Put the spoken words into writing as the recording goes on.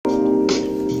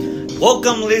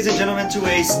Welcome, ladies and gentlemen, to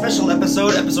a special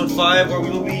episode, episode 5, where we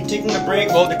will be taking a break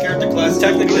from the character class.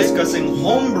 Technically discussing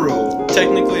homebrew.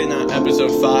 Technically not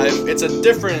episode 5. It's a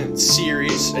different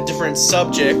series, a different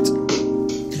subject.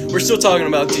 We're still talking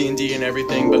about D&D and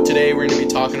everything, but today we're going to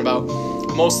be talking about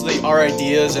mostly our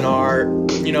ideas and our,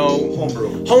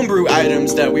 homebrew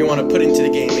items that we want to put into the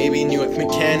game. Maybe new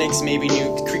mechanics, maybe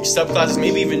new subclasses,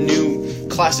 maybe even new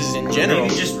classes in general.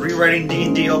 Maybe just rewriting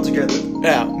D&D altogether.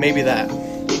 Yeah, maybe that.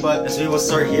 But as we will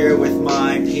start here with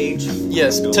my page.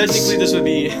 Yes, notes. Technically this would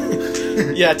be...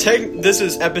 this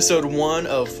is episode 1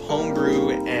 of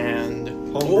Homebrew and...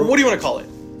 Homebrew? What do you want to call it?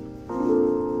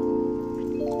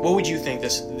 What would you think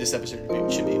this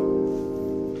episode should be?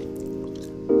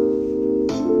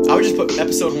 I would just put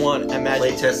episode 1,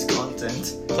 imagine...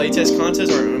 Playtest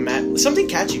contest or something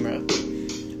catchy, bro.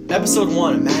 Episode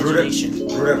 1, imagination.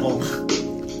 Brewed at home.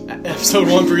 Episode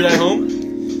 1, brewed at home?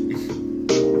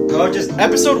 No, just...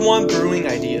 Episode 1, brewing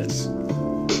ideas.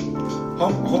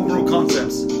 Homebrew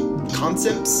concepts.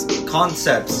 Concepts?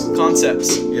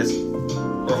 Concepts. Yes.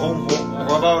 Or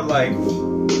how about, like...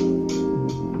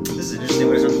 This is an interesting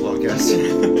way to start the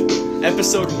podcast.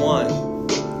 Episode 1.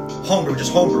 Homebrew,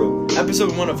 just homebrew.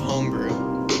 Episode 1 of Homebrew.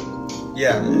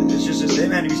 Yeah, it's just hey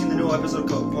man, have you seen the new episode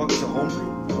called Homebrew?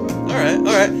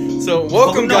 Alright. So,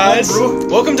 welcome guys.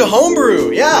 Welcome to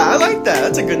Homebrew. Yeah, I like that.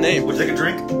 That's a good name. Would you like a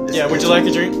drink? Would you like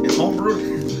a drink? It's homebrew.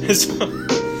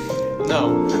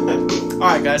 No.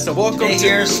 Alright guys, so welcome Today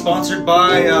here, sponsored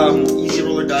by Easy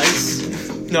Roller Dice.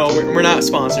 No, we're not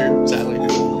sponsored, sadly.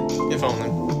 If only.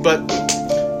 But,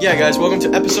 yeah guys, welcome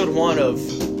to episode 1 of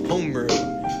Homebrew.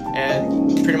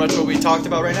 And pretty much what we talked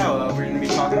about right now. We're going to be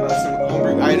talking about some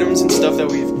homebrew items and stuff that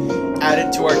we've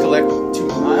added to our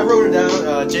I wrote it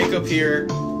down. Jacob here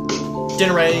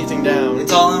didn't write anything down.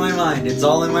 It's all in my mind.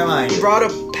 He brought a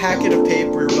packet of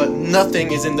paper, but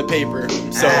nothing is in the paper.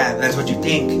 So that's what you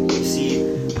think. You see,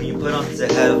 when you put on the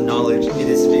head of knowledge, it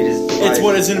is. It's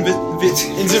what is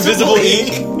invisible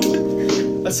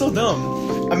ink. That's so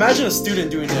dumb. Imagine a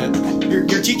student doing that.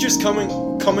 Your teacher's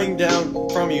coming down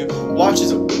from you,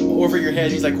 watches over your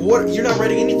head. He's like, "What? You're not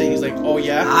writing anything." He's like, "Oh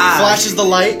yeah." Flashes the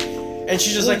light, and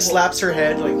she just like slaps her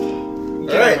head like,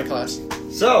 "Get out of my class."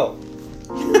 So.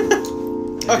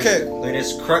 Okay. Let me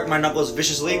just crack my knuckles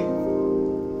viciously.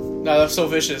 No, that's so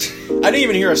vicious. I didn't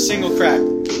even hear a single crack.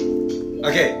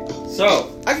 Okay, so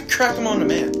I could crack them on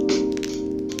demand.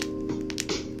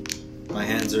 My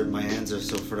hands are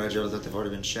so fragile that they've already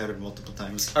been shattered multiple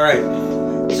times. All right,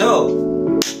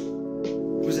 so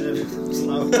who's in it?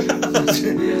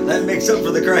 That makes up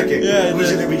for the cracking. Yeah.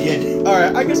 Who's gonna begin? All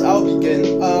right, I guess I'll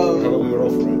begin. How about we roll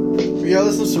for it? Yeah,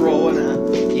 let's just roll one.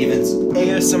 Evens.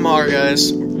 ASMR,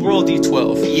 guys. Roll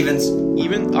D12. Evens.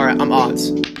 Even? Alright, I'm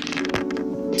odds.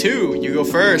 2, you go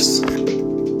first.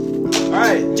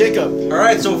 Alright, Jacob.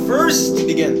 Alright, so first,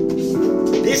 begin.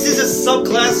 This is a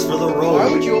subclass for the rogue. Why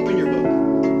would you open your book?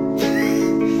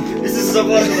 This is a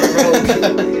subclass for the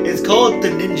rogue. It's called the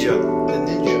Ninja. The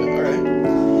Ninja, alright.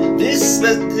 This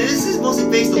is mostly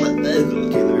based on... Okay, let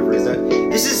me rephrase that.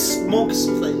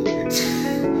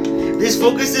 This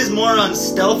focuses more on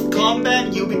stealth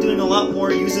combat. You'll be doing a lot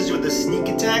more usage with the sneak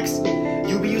attacks.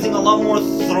 You'll be using a lot more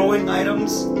throwing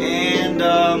items. And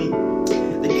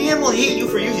the DM will hate you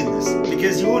for using this.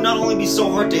 Because you will not only be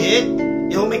so hard to hit,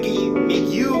 it'll make you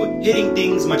hitting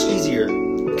things much easier.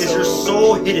 Because you're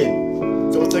so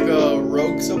hidden. So it's like a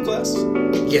rogue subclass?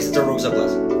 Yes, it's a rogue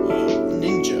subclass.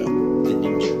 Ninja. The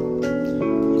Ninja.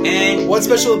 And what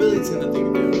special abilities can the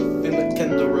thing do? Can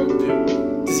the rogue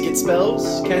do? Does he get spells?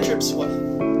 Cantrips? What?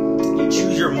 You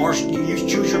choose your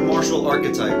martial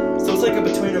archetype. So it's like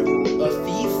between a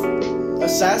thief,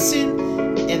 assassin,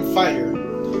 and fighter.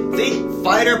 Think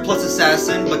fighter plus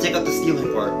assassin, but take out the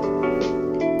stealing part.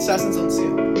 Assassin's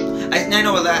unsealed. I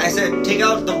know that. I said take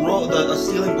out the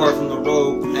stealing part from the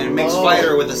rogue and mix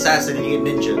fighter with assassin and you get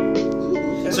ninja.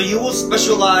 Okay. So you will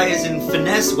specialize in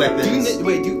finesse weapons. Do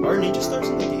our ninja stars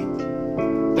in the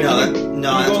game?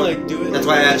 That's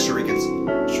why I added shurikens.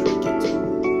 Shurikens.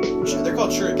 They're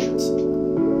called shurikens.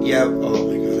 Yeah. Oh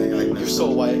my god. You're so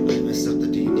white. I messed up the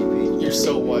D&D page. You're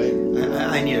so white.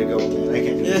 I need to go. I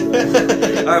can't do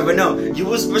it. Alright, but no. You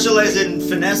will specialize in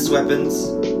finesse weapons.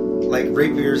 Like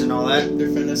rapiers and all that. They're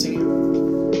finessing you.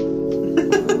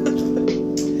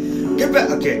 Get back.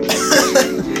 Okay.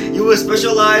 You will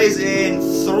specialize in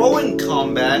throwing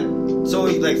combat. So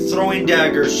like throwing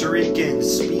daggers, shurikens,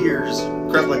 spears,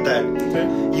 crap like that.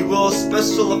 Okay. You will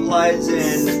specialize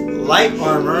in light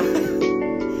armor.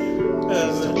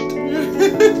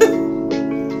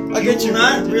 I get you.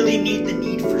 Not really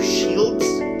need for shields.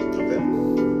 Okay.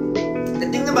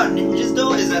 about ninjas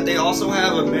though is that they also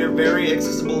have a very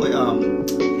accessible,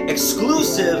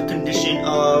 exclusive condition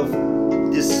of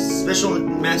this special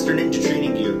master ninja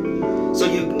training gear. So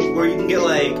you can get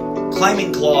like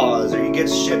climbing claws, or you get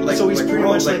shit like so he's like pretty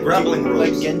ropes, much like grappling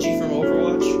ropes. like Genji from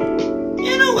Overwatch.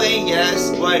 In a way, yes,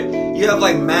 but you have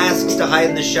like masks to hide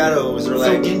in the shadows, or So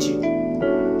like Genji. I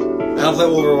don't play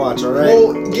Overwatch, all right.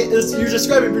 Well, you're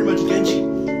describing pretty much Genji.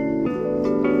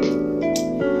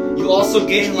 You also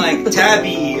gain like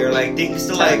tabby or like things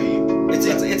to like. Tabby. It's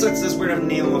this weird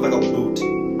name of like a boot.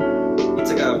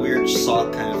 It's like a weird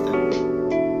sock kind of thing.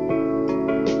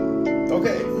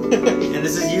 Okay. And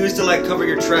this is used to like cover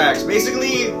your tracks.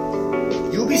 Basically,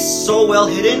 you'll be so well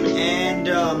hidden, and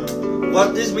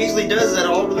what this basically does is that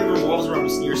it all really revolves around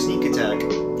your sneak attack.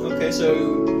 Okay, so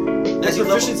what As you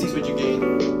level- proficiencies would you gain?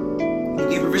 You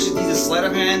gain proficiencies of sleight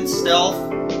of hand, stealth,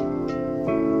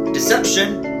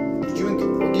 deception.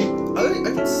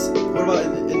 What about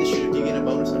initiative? Do you get a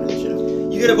bonus on initiative?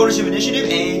 You get a bonus of initiative,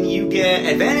 and you get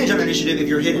advantage on initiative if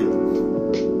you're hidden.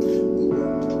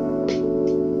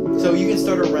 So you can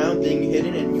start a round being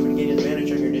hidden, and you would gain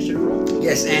advantage on your initiative roll.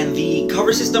 Yes, and the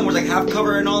cover system was like half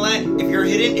cover and all that. If you're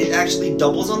hidden, it actually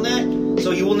doubles on that. So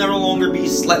you will never longer be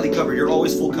slightly covered. You're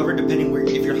always full cover, depending where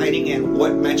if you're hiding and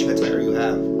what matching attire you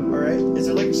have. All right. Is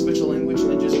there like a special language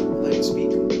ninjas like speak?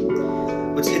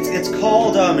 It's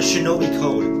called Shinobi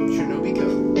Code. Shinobi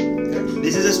code. Okay.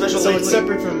 This is a special So language. it's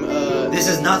separate from. This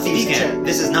is not Thieves' Speak Camp. Chat.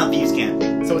 This is not Thieves' Camp.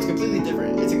 So it's completely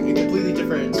different. It's a completely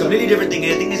different. It's a completely different thing.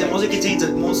 And the thing is, it mostly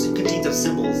contains of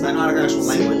symbols, not an actual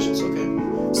language. Symbols,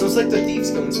 okay. So it's like the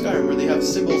Thieves' Guild in Skyrim, where they have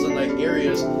symbols in like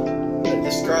areas that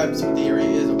describes what the area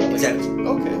is about. Like, Exactly.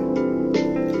 Okay.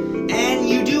 And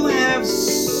you do have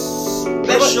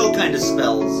special kind of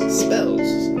spells. Spells.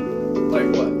 Like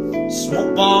what?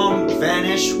 Smoke bomb,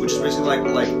 vanish, which is basically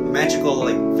like magical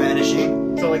like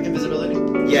vanishing. So like invisibility.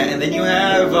 Yeah, and then you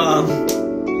have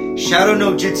Shadow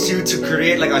no Jutsu to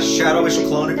create like a shadowish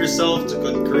clone of yourself to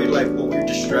create like a weird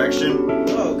distraction.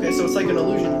 Oh, okay. So it's like an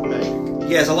illusion magic.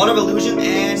 Yes, a lot of illusion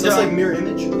and So it's like mirror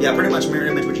image. yeah, pretty much mirror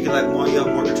image, but you can like you have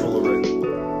more control over it.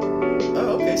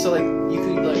 Oh, okay. So like you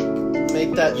could like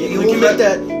make that. You You will can let- make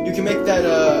that. You can make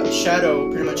that shadow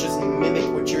pretty much just mimic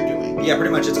what you're doing. Yeah,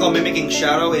 pretty much. It's called mimicking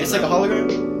shadow. It's like a hologram.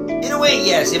 In a way,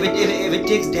 yes. If it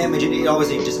takes damage, it always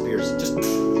disappears. Just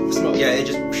smoke. Yeah, it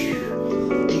just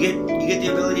you get the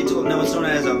ability to know what's known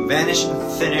as vanish in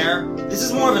thin air. This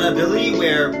is more of an ability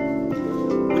where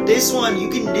with this one you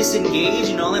can disengage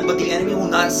and all that, but the enemy will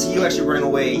not see you actually running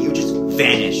away. You just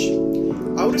vanish.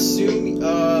 I would assume,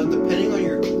 depending on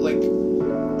your like,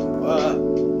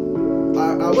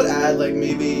 I would add like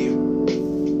maybe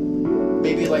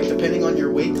like depending on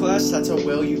your weight class, that's how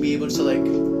well you'd be able to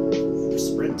like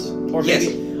sprint. Or maybe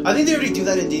Yes. I think they already do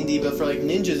that in D&D, but for like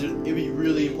ninjas, it'd be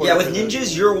really important. Yeah, with for them.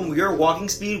 ninjas, your walking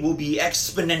speed will be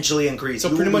exponentially increased. So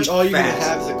You pretty will much be all you're fast. gonna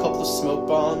have is a couple of smoke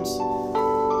bombs,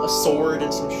 a sword,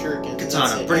 and some shuriken. Katana,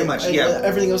 That's it. pretty And- much, and yeah.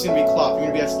 Everything else is gonna be cloth. You're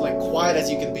gonna be as like quiet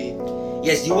as you can be.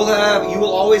 Yes, you will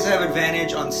always have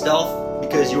advantage on stealth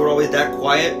because you were always that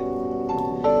quiet.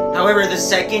 However, the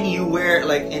second you wear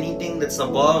like anything that's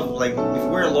above, like if you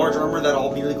wear a large armor, that all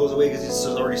immediately goes away because it's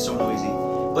already so noisy.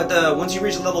 But once you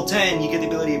reach level 10, you get the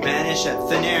ability to vanish at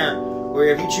thin air, where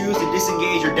if you choose to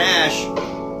disengage or dash,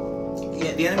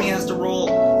 the enemy has to roll.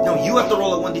 No, you have to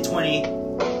roll a 1d20,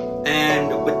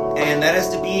 and that has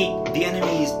to be the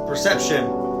enemy's perception.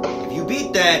 If you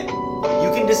beat that, you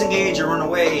can disengage or run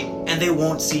away, and they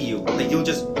won't see you. Like you'll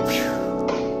just.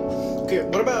 Okay,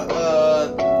 what about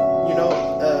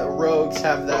rogues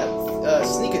have that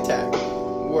sneak attack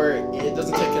where it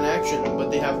doesn't take an action, but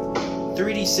they have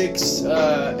 3d6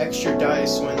 extra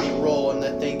dice when you roll, and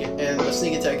the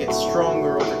sneak attack gets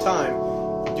stronger over time.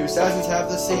 Do assassins have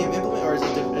the same implement, or is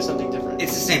it something different?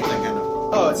 It's the same thing, kind of.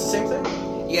 Oh, it's the same thing.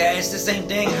 Yeah, it's the same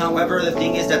thing. However, the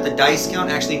thing is that the dice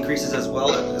count actually increases as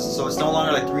well. So it's no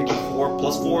longer like 3d4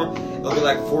 plus 4. It'll be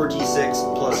like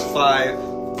 4d6 plus 5,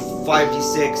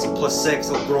 5d6 plus 6.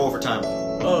 It'll grow over time.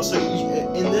 Oh, so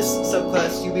in this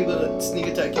subclass, you'll be able to sneak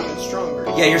attack even stronger.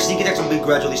 Yeah, your sneak attacks will be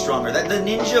gradually stronger. The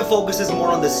ninja focuses more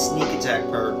on the sneak attack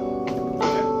part.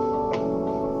 Okay.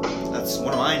 That's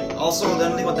one of mine. Also, the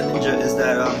other thing about the ninja is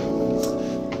that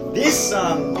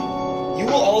you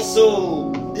will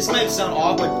also. This might sound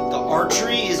odd, but the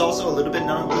archery is also a little bit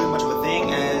not really much of a thing,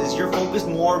 as you're focused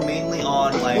more mainly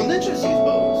on like. Well, ninjas use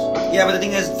bows. Yeah, but the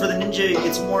thing is, for the ninja,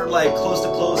 it's more like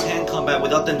close-to-close hand combat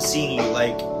without them seeing you.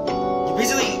 Like,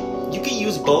 you can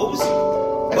use bows,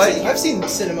 but I've seen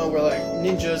cinema where like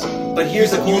ninjas. But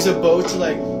here's the cool- use a bow to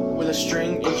like with a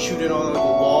string and shoot it on like a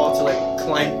wall to like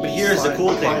climb. But here's the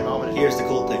cool thing. climb on it. Here's the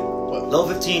cool thing. What? Level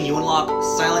 15, you unlock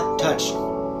Silent Touch.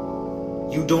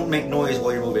 you don't make noise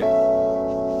while you're moving.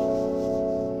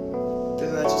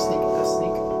 Doesn't that just sneak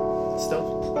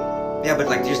stealth? Yeah, but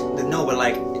like just no, but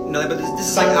this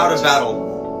is like out of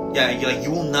battle. Yeah, you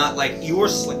will not like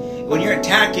when you're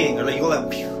attacking or like you will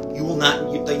like you will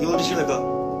not you'll just hear like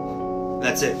a.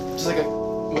 That's it. Just like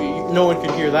no one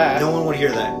could hear that. No one would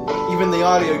hear that. Even the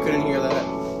audio couldn't hear that.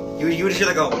 You would hear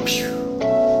like a. I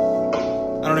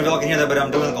don't know if y'all can hear that, but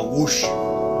I'm doing like a whoosh.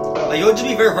 Like it would just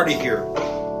be very hard to hear.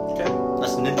 Okay.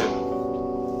 That's Ninja.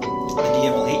 The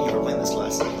DM will hate you for playing this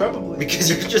class. Probably. Because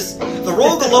you're just the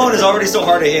rogue alone is already so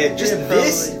hard to hit. Just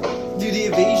this. Dude, the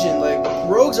evasion, like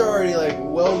rogues are already like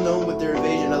well known with their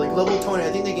evasion. Like level 20,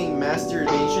 I think they gain master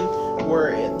evasion.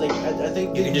 Where I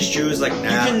think you can just choose like you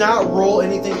cannot roll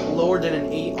anything lower than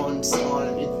an 8 on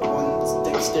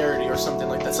dexterity or something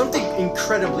like that. Something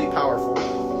incredibly powerful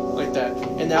like that.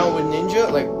 And now with ninja,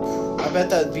 like I bet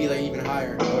that'd be like even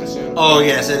higher. I would assume. Oh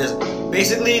yes, it is.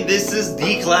 Basically, this is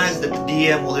the class that the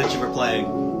DM will hit you for playing.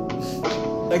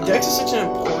 Like Dex is such an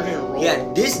important role. Yeah,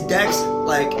 this Dex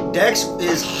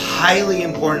is highly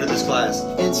important to this class,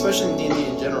 and especially in D&D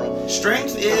in general.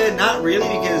 Strength, not really,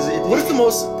 because what is the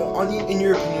most, in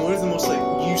your opinion, what is the most like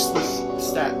useless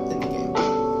stat in the game?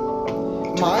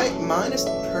 Mine is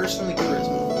personally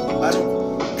charisma.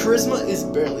 Charisma is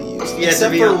barely used,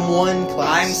 except for one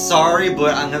class. I'm sorry,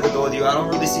 but I'm gonna go with you. I don't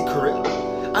really see charisma.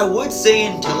 I would say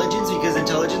intelligence because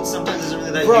intelligence sometimes isn't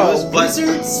really that used. But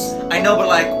wizards. I know, but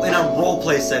like in a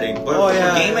roleplay setting. But for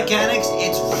game mechanics,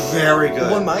 it's very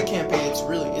good. Well, in my campaign, it's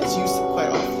used quite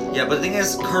often. Yeah, but the thing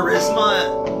is,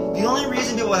 charisma. The only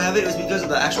reason people have it is because of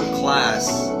the actual class,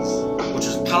 which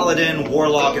is paladin,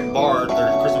 warlock, and bard.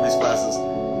 They're charisma-based classes.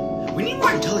 We need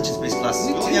more intelligence-based classes.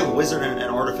 We only have wizard and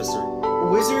artificer.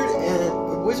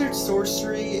 Wizard,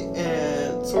 sorcery,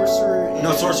 and sorcerer. And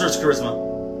no, sorcerer's charisma.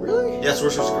 Really? Yeah,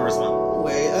 sorcerer's charisma.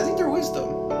 Wait, I think they're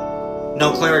wisdom.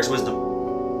 No, cleric's wisdom.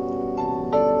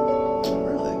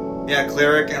 Really? Yeah,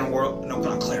 cleric and no,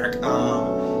 not cleric.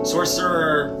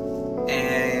 Sorcerer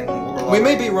and warlock. We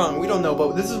may be wrong. We don't know,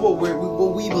 but this is what we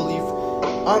believe.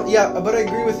 Yeah, but I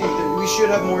agree with you that we should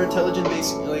have more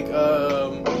intelligent-based,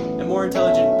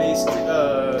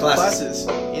 classes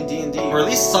in D&D. Or at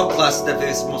least subclasses that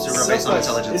is mostly based on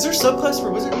intelligence. Is there subclass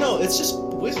for wizard? No, it's just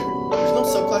wizard. There's no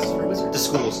subclasses for wizard. The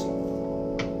schools.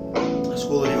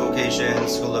 School of Evocation,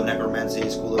 School of Necromancy,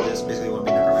 School of this, basically want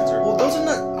to be Necromancer. Well, those are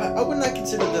not, I would not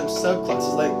consider them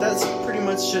subclasses. Like, that's pretty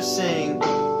much just saying,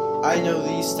 I know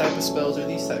these type of spells or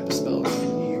these type of spells.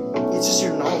 It's just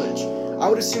your knowledge. I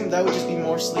would assume that would just be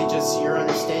mostly just your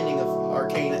understanding of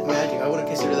arcane magic. I wouldn't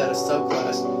consider that a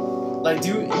subclass. Like,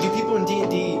 do people in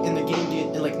D&D, in the game,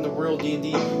 in the world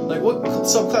D&D, like, what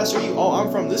subclass are you? Oh, I'm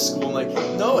from this school. Like,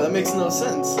 no, that makes no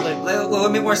sense. Well, it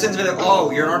would make more sense if like, oh,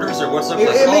 you're an artificer, what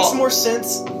subclass? It makes more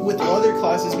sense with other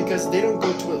classes because they don't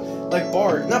go to like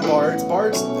not bards.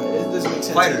 Bards, it doesn't make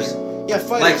sense. Fighters. Yeah,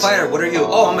 fighters. Like, fighter, what are you?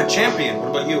 Oh, I'm a champion. What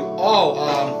about you? Oh,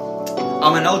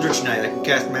 I'm an Eldritch Knight. I can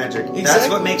cast magic. Exactly. That's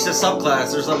what makes a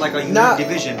subclass. There's like a unique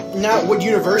division. Not what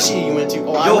university you went to.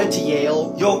 Oh, I went to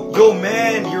Yale. Yo,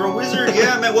 man, you're a wizard.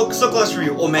 Yeah, man. What subclass are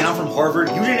you? Oh, man, I'm from Harvard.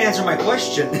 You didn't answer my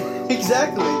question.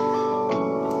 Exactly.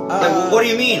 Like, what do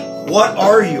you mean? What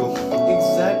are you?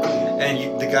 Exactly.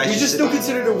 And the guy. You just still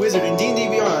considered a wizard in D&D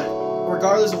Beyond.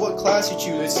 Regardless of what class you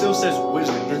choose, it still says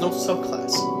wizard. There's no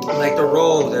subclass. Like the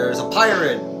rogue, there's a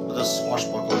pirate with a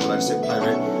swashbuckler, but I say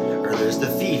pirate. Or there's the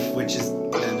thief,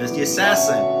 and there's the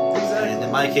assassin. Exactly. And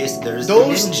in my case, there's the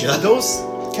ninja. Those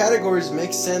categories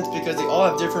make sense because they all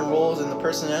have different roles and the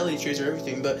personality traits or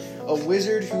everything. But a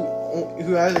wizard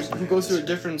who goes to a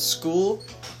different school,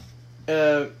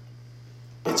 it's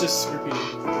just repeating.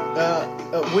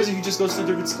 A wizard who just goes to a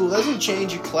different school doesn't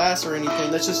change your class or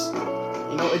anything. That's just,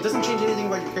 it doesn't change anything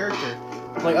about your character.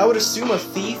 Like, I would assume a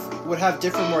thief would have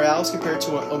different morals compared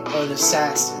to an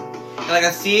assassin. Like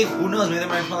a thief, who knows? Maybe they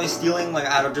might be probably stealing like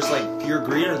out of just like pure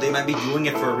greed, or they might be doing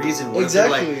it for a reason.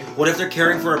 Exactly. What if they're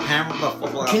caring for a family?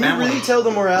 Can you really tell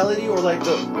the morality or like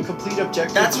the complete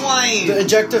objective? That's why the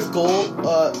objective goal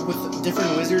with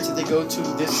different wizards if they go to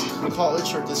this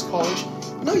college or this college.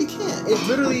 No, you can't. It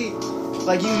literally,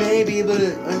 like, you may be able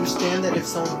to understand that if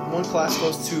one class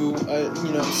goes to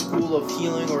a school of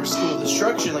healing or a school of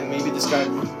destruction, like maybe this guy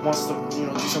wants to do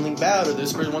something bad or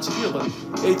this person wants to heal, but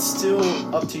it's still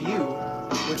up to you,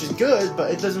 which is good,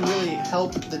 but it doesn't really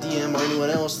help the DM or anyone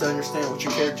else to understand what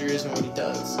your character is and what he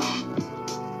does.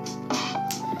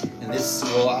 And this,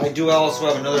 well, I do also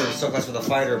have another subclass with a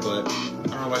fighter, but I don't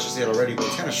know if I should say it already, but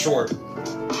it's kind of short.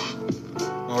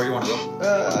 Where do you want to go?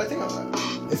 I think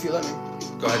if you let me.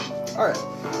 Go ahead. Alright.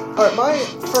 Alright, my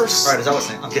first... Alright, as I was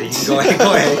saying. I'm kidding. Go ahead,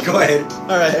 go ahead, go ahead.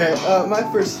 Alright. My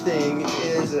first thing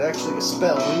is actually a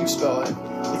spell. When you spell it,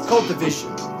 it's called Division.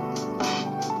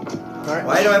 Alright?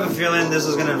 Why do I have a feeling this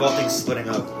is going to involve things splitting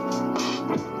up?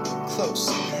 Close.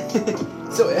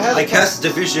 So it has... I cast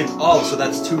Division. Oh, so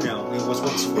that's 2 now. It was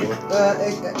once 4.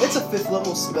 It's a 5th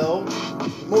level spell,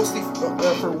 mostly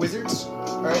for wizards,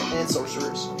 alright, and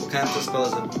sorcerers. What kind of spell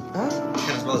is it? Huh? What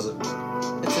kind of spell is it?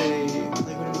 It's a...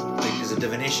 Like, what do you mean? Like, is it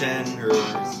divination or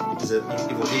is it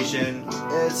evocation?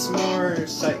 It's more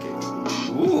psychic.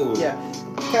 Ooh. Yeah.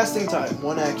 Casting type,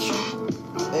 1 action.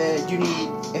 You need...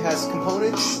 It has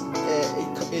components.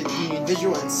 You need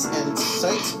visual and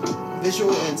sight,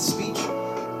 visual and speech.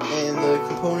 And the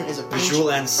component is a pinch.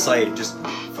 Visual and sight, just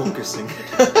focusing.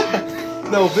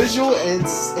 No, visual and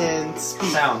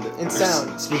speech. Sound. And Or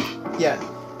sound. Speak. Yeah.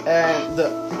 And the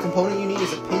component you need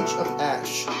is a pinch of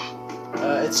ash.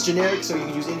 It's generic, so you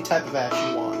can use any type of ash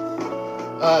you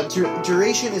want.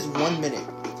 Duration is 1 minute.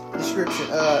 Description.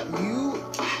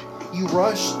 You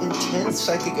rush intense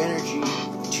psychic energy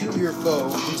to your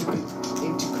foe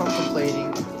into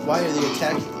contemplating why are they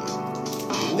attacking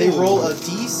you. They roll a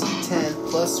DC 10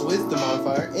 plus wisdom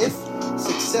modifier. If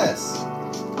success,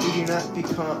 you do not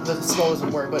become... The spell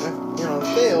doesn't work, but if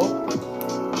fail,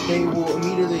 they will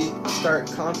immediately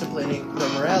start contemplating their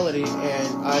morality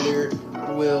and either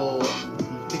will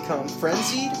become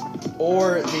frenzied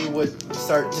or they would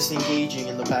start disengaging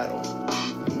in the battle.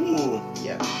 Ooh.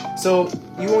 Yeah. So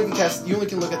you only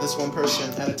can look at this one person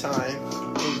at a time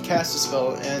and cast a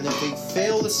spell, and if they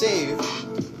fail to save,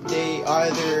 they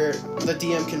either the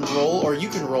DM can roll or you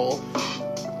can roll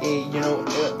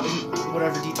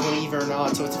whatever d20 even or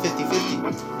not, so it's a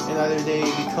 50-50, and either they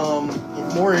become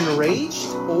more enraged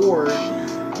or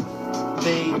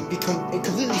they become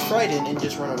completely frightened and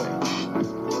just run away.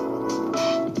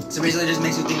 So basically, it just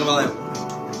makes you think about like.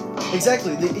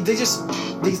 Exactly. They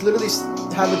literally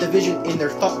have a division in their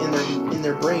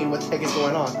brain. What the heck is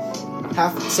going on?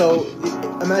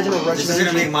 Imagine a rush. This is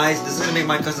gonna make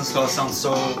my custom spell sound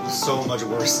so much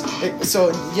worse. This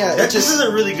is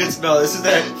a really good spell. This is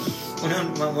that when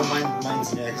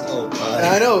mine's next. Oh god.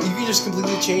 I know, you can just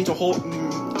completely change a whole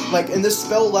and this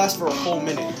spell lasts for a whole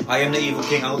minute. I am the evil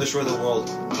king. I will destroy the world.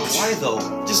 But why though?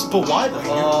 But why though?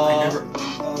 I never.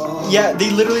 Yeah,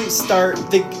 they literally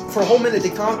for a whole minute they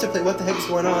contemplate what the heck is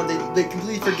going on. They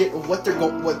completely forget what they're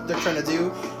trying to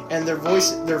do, and their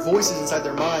voices inside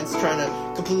their minds trying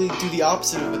to completely do the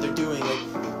opposite of what they're doing.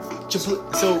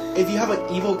 So if you have an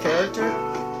evil character,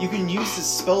 you can use this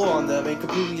spell on them and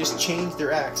completely just change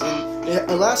their acts, and it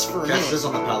lasts for a minute. Cast this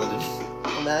on the paladin.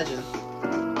 Imagine.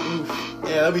 Oof.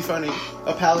 Yeah, that'd be funny.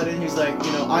 A paladin who's like,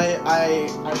 I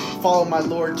follow my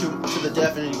lord to the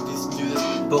death and just do this.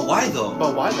 But why though?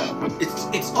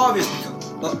 It's obvious because.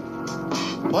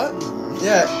 What?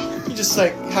 Yeah, you just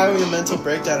having a mental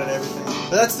breakdown and everything.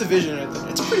 But that's the vision.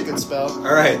 It's a pretty good spell.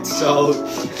 All right, so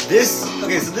this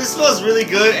spell is really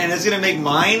good, and it's gonna make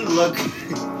mine look.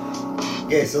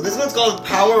 Okay, so this one's called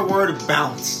Power Word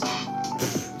Bounce.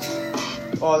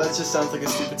 Oh, that just sounds like a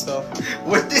stupid spell.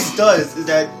 What this does is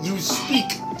that you speak,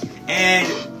 and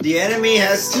the enemy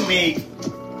has to make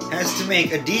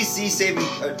a DC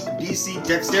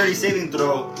dexterity saving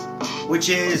throw, which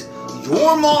is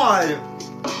your mod,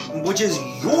 which is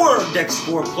your dex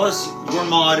score plus your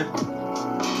mod.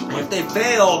 If they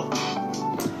fail,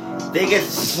 they get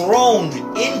thrown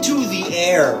into the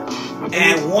air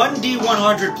at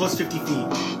 1d100 plus 50 feet.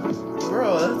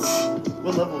 Bro,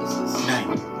 what level is this?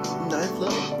 9. 9th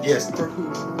level? Yes. For who?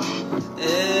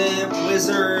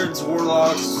 Wizards,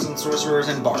 warlocks, and sorcerers,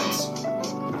 and bards. That's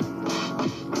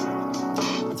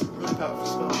a really powerful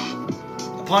spell.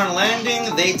 Upon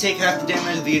landing, they take half the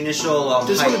damage of the initial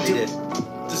height they did.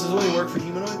 Does this only work for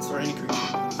humanoids or any creature?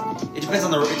 It depends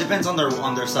on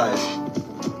their size.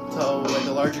 So,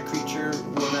 a larger creature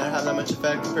will not have that much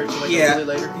effect compared to a really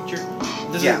lighter creature.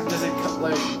 Does it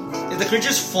If the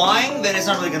creature's flying, then it's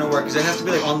not really gonna work because it has to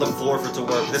be on the floor for it to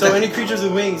work. So any creatures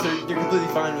with wings, they're completely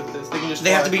fine with this. They can just.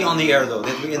 They have to be on the air though. They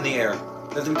have to be in the air.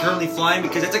 They have to be currently flying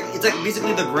because it's like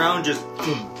basically the ground just.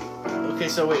 Okay,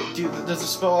 so wait, does the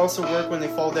spell also work when they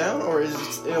fall down, or is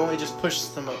it only just pushes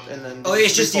them up and then? Oh,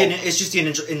 it's just the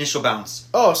initial bounce.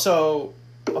 Oh, so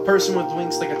a person with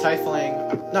wings like a tiefling,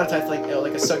 not a tiefling,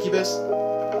 like a succubus.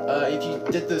 If you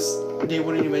did this, they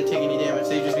wouldn't even take any damage.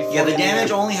 They'd just be falling. Yeah, the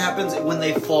damage only happens when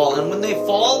they fall, and when they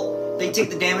fall, they take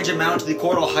the damage amount to the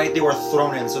corporal height they were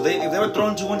thrown in. So if they were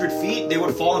thrown 200 feet, they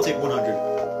would fall and take 100.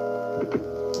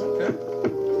 Okay.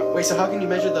 Wait, so how can you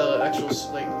measure the actual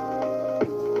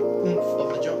oomph of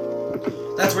the jump?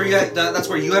 That's where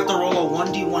you have to roll a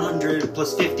 1d100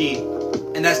 plus 50,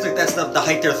 and And that's the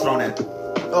height they're thrown at.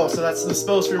 Oh, so that's the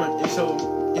spell's pretty much. So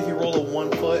if you roll a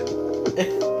 1 foot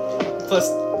plus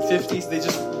 50, they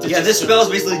just. This spell is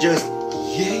basically just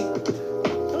yeet.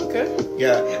 Okay.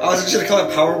 Yeah, I was just gonna call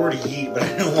it power word yeet, but I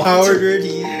didn't want Power to. word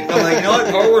yeet. I'm like, you know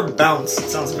what? Power word bounce. It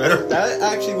sounds better. That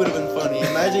actually would have been funny.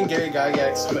 Imagine Gary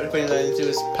Gygax putting that into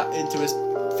his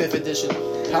 5th edition.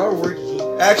 Power word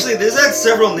yeet. Actually, this had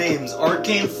several names: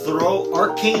 arcane throw,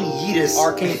 arcane yeetus,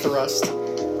 Arcane thrust.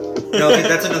 No, okay,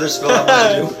 that's another spell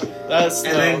I want to do.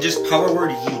 And then just power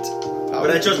word yeet. But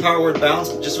I chose power word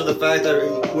bounce just for the fact that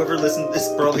whoever listened to this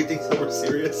probably thinks that we're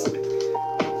serious.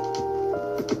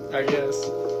 I guess.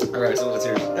 Alright, so what's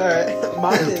yours?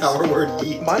 Alright, power word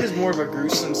yeet. Mine is more of a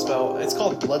gruesome spell. It's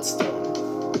called Bloodstone.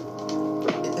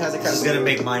 It has a This is gonna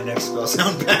make my next spell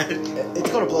sound bad. It's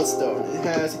called a Bloodstone. It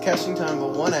has a casting time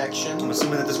of 1 action. I'm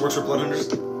assuming that this works for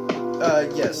Bloodhunters?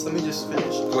 Yes, let me just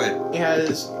finish. Go ahead. It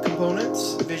has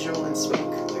components, visual, and speak.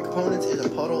 The components is a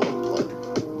puddle of blood.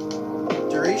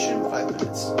 Duration, 5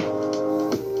 minutes.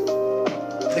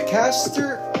 The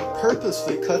caster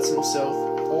purposefully cuts himself,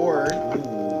 or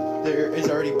there is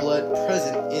already blood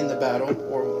present in the battle,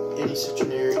 or any such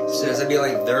scenario. So does it be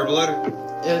like their blood?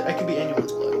 It could be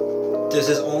anyone's blood. Does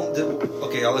this only...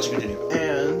 Okay, I'll let you continue.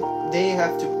 And they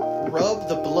have to rub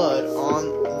the blood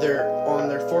on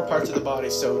their 4 parts of the body,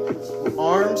 so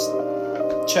arms,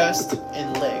 chest,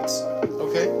 and legs.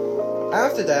 Okay?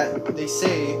 After that, they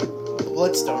say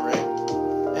Bloodstone, right?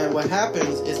 And what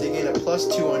happens is they gain a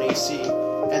 +2 on AC,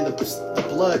 and the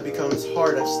blood becomes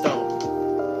hard as stone.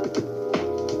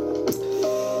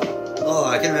 Oh,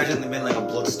 I can imagine them being like a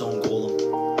bloodstone golem.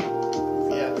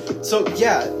 Yeah. So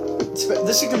yeah,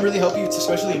 this can really help you,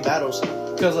 especially in battles.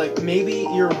 Because, like, maybe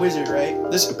you're a wizard, right?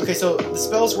 Okay, so the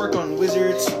spells work on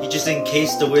wizards. You just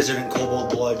encase the wizard in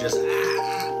kobold blood, just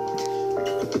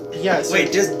Yeah, so...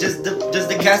 Wait, does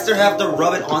the caster have to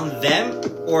rub it on them?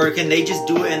 Or can they just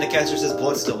do it and the caster says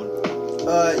bloodstone?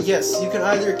 Yes, you can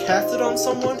either cast it on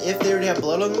someone if they already have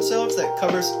blood on themselves that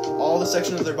covers all the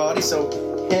sections of their body, so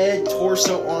head,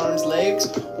 torso, arms, legs,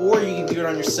 or you can do it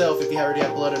on yourself if you already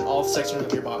have blood in all sections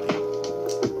of your body.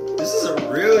 This is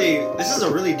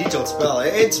a really detailed spell.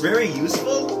 It's very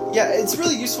useful. Yeah, it's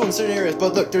really useful in certain areas,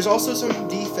 but look, there's also some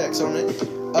defects on it.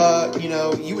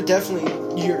 You would definitely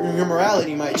your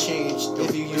morality might change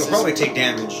if you use You'll probably take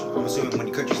damage, I'm assuming, when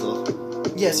you cut yourself.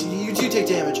 Yes, you do take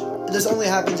damage. This only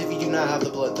happens if you do not have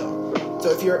the blood, though. So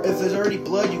if there's already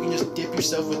blood, you can just dip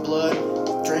yourself with blood,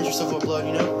 drench yourself with blood,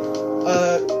 you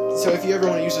know? So if you ever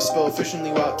want to use a spell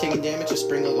efficiently while taking damage, just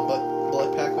bring like a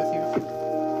blood pack with you.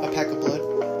 A pack of blood.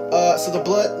 So the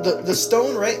blood, the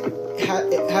stone, right?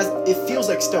 It feels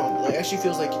like stone. It actually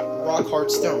feels like rock hard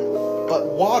stone. But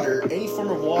water, any form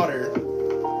of water,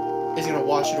 is gonna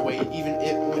wash it away, even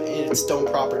in its stone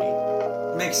property.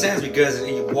 Makes sense because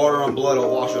water on blood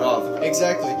will wash it off.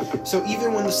 Exactly. So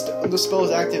even when the spell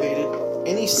is activated,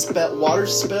 any water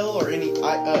spell or any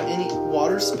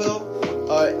water spell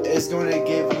is going to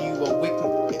give you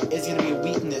is going to be a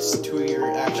weakness to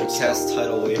your action. Like cast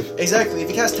Tidal Wave. Exactly. If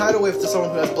you cast Tidal Wave to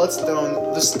someone who has Bloodstone,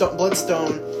 the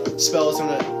Bloodstone spell is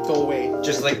going to go away.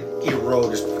 Just like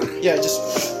erode. Yeah,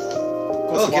 just.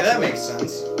 Okay, that makes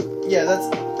sense. Yeah,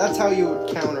 that's how you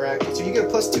would counteract it. So you get a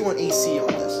 +2 on AC on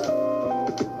this.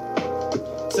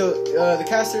 So the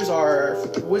casters are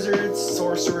wizards,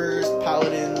 sorcerers,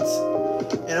 paladins,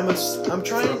 and I'm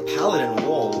trying. For a paladin,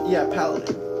 whoa. Yeah,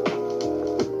 paladin.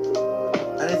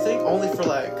 And I think only for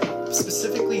like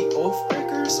specifically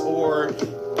Oathbreakers or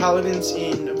paladins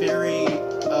in very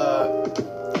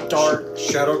dark.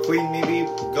 Shadow Queen, maybe?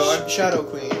 God? Shadow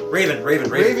Queen. Raven.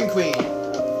 Raven Queen.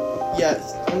 Yeah,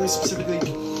 only specifically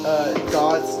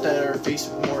gods that are faced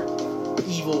with more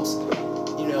evils,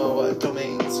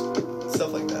 domains.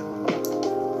 Stuff like that.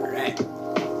 Alright.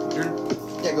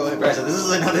 Yeah, go ahead. Right, so this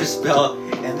is another spell,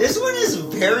 and this one is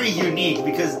very unique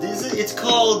because it's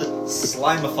called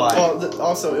Slimify. Oh,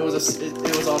 also it was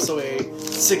also a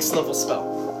 6th level spell.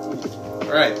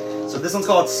 Alright, so this one's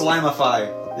called Slimify.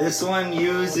 This one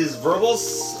uses verbal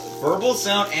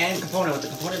sound and component, with the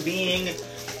component being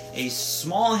a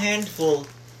small handful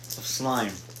of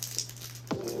slime.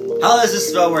 How does this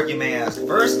spell work, you may ask?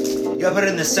 First, you gotta put it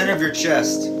in the center of your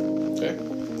chest. Okay.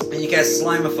 And you cast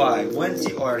Slimify. Once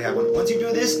you already have one. Once you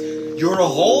do this, your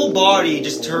whole body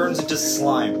just turns into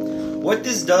slime. What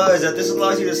this does is that this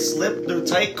allows you to slip through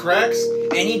tight cracks.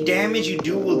 Any damage you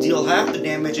do will deal half the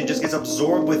damage and just gets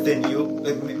absorbed within you,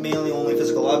 mainly only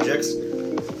physical objects.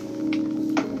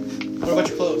 What about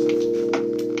your clothes?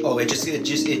 Oh, it just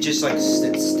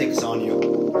sticks on you.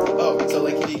 Oh, so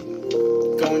like if you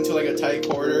go into like a tight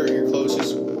corridor, your clothes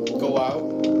just go out.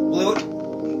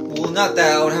 Well, Well, not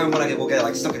that. I would have him when I will get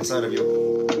like stuck inside of you.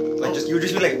 Like you would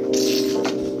just be like,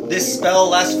 this spell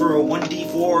lasts for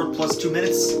 1d4 plus 2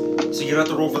 minutes, so you don't have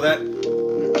to roll for that.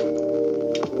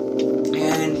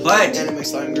 But Anime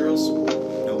slime girls.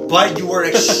 no, but you are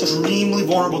extremely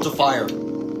vulnerable to fire.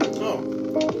 Oh.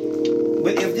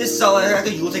 But if this cell, I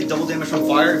think you will take double damage from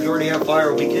fire if you already have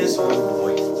fire weakness. Oh boy.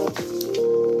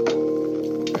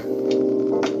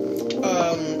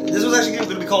 This was actually going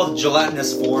to be called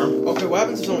gelatinous form. Okay, what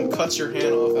happens if someone cuts your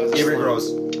hand off as a It slime?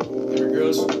 regrows. It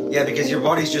regrows? Yeah, because your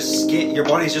body's just skin. Your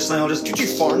body's just slime. Could you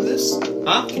farm this?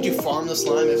 Huh? Could you farm the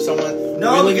slime if someone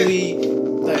No, willingly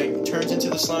like turns into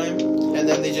the slime and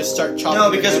then they just start chopping? No,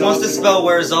 your because head once off the spell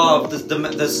wears off,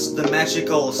 the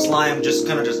magical slime just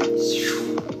kind of just.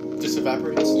 just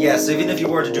evaporates. Yes, even if you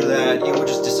were to do that, it would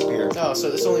just disappear. Oh, so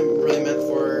it's only really meant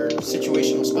for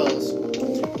situational spells.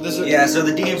 Yeah, so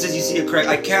the DM says you see a crack.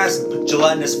 I cast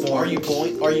gelatinous form. Are you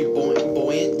buoyant? Are you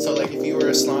buoyant? So like, if you were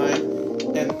a slime,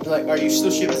 and like, are you still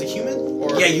shaped as a human?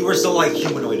 Or Yeah, you were still like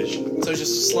humanoidish. so it's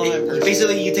just a slime person.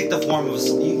 Basically, you take the form of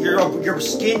your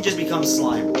skin just becomes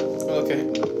slime. Okay.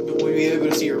 But would we be able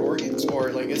to see your organs, or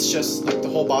like it's just like the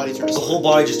whole body turns? The whole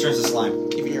body just turns to slime.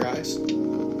 Even your eyes.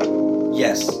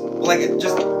 Yes, like it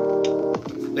just.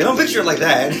 They don't picture it like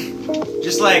that.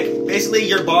 Just like basically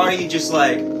your body, just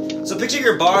like. So picture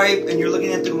your body, and you're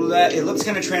looking at through that. It looks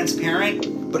kind of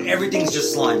transparent, but everything's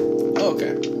just slime. Oh,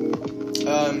 okay.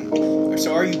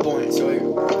 So are you buoyant? So if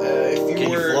you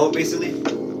Can were, you float, basically?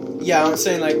 yeah, I'm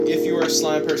saying like if you were a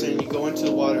slime person and you go into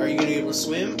the water, are you gonna be able to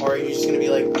swim, or are you just gonna be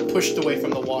like pushed away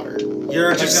from the water?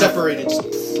 You're Like just separated.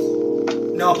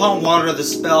 No, upon water, the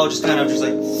spell just kind of just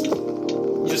like.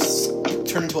 You just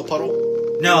turn into a puddle.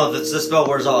 No, the spell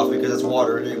wears off because it's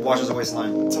water and it washes away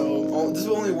slime. So this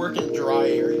will only work in dry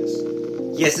areas.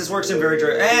 Yes, this works in very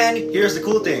dry. And here's the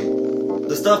cool thing: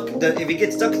 the stuff that if it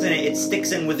gets stuck in it, it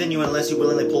sticks in within you unless you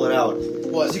willingly pull it out.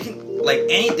 What? So you can like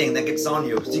anything that gets on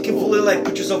you. So you can fully like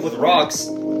put yourself with rocks,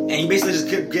 and you basically just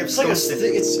give It's like a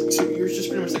stones. stick. So you're just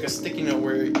pretty much like a sticky note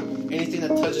where anything that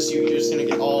touches you, you're just gonna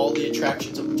get all the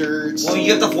attractions of dirt. Well,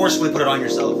 you have to forcefully put it on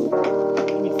yourself. What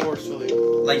do you mean forcefully?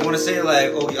 Like you want to say like,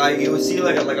 oh, you would see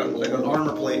like an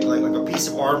armor plate, like a piece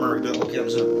of armor. You'd be like, okay, I'm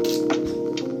just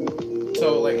gonna.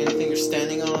 So like anything you're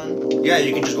standing on. Yeah,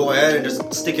 you can just go ahead and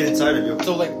just stick it inside of you.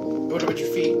 So like, what about your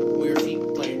feet? Will your feet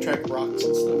like attract rocks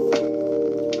and stuff?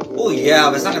 Oh yeah,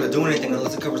 but it's not gonna do anything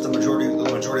unless it covers the majority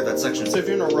of that section. So if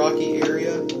you're in a rocky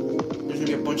area, there's gonna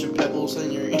be a bunch of pebbles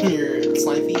in your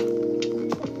slime feet.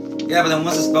 Yeah, but then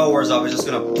once the spell wears off, it's just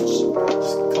gonna.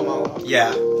 Just come out.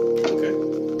 Yeah,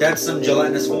 Okay. that's some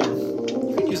gelatinous form.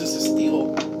 You can use this to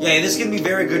steal. Yeah, this can be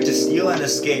very good to steal and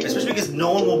escape, especially because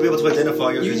no one will be able to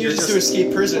identify you. You can You're use this to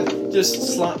escape prison.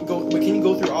 Just go. But can you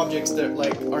go through objects that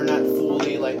like are not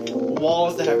fully like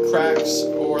walls that have cracks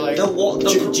or like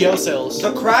jail cells?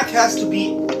 The crack has to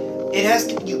be. It has.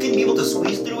 To, you can be able to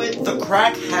squeeze through it. The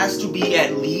crack has to be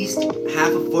at least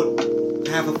half a foot.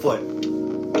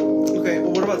 Okay.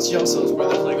 Well, what about jail cells where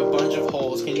there's like a bunch of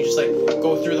holes? Can you just like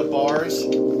go through the bars?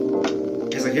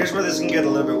 It's like here's where this can get a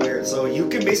little bit weird. So you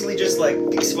can basically just like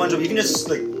expunge them. You can just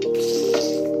like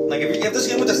if you have this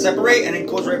skin with to separate and it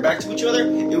goes right back to each other,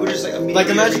 it would just like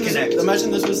immediately reconnect.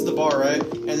 Imagine this was the bar, right?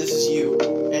 And this is you,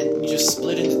 and you just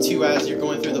split into two as you're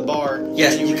going through the bar.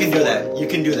 Yes, and you can do reform. that. You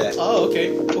can do that. Oh,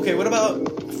 okay. Okay, what about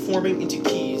forming into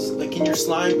keys? Like, can you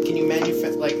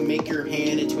make your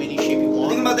hand into any shape you The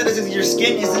want? thing about that is your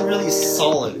skin isn't really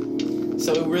solid.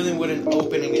 So it really wouldn't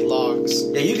open any locks.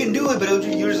 Yeah, you can do it, but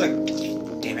you're just like,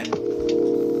 damn it.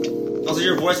 Also,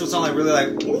 your voice would sound like really like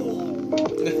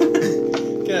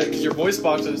Yeah, because your voice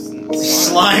box is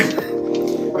slime.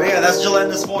 But yeah, that's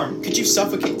gelatinous form. Could you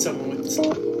suffocate someone with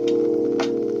slime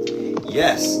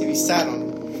Yes. if you sat on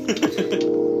them?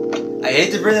 I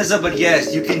hate to bring this up, but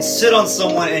yes, you can sit on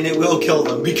someone and it will kill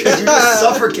them because you just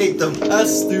suffocate them. That's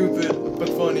stupid, but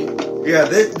funny. Yeah,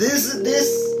 this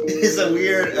is a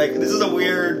weird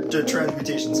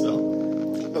transmutation spell.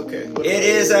 Okay. It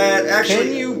is actually.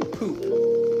 Can you poop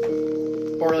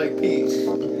or like pee?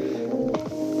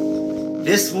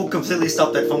 This will completely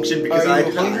stop that function because Are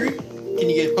you hungry? Can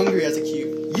you get hungry as a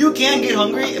cube? You can get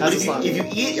hungry, but As a slime. if you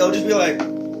eat, it'll just be like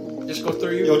Just go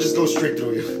through you? it'll just go straight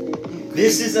through you.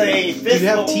 This is a fifth. Do you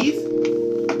have level- teeth?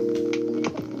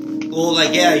 Well,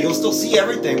 like yeah, you'll still see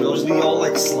everything. But it'll just be all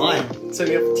like slime. So if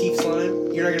you have teeth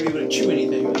slime, you're not gonna be able to chew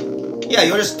anything. Yeah,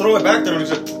 you'll just throw it back there and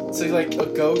it's like, So like a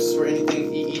ghost or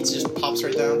anything he eats just pops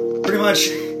right down. pretty much.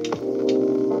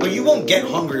 But you won't get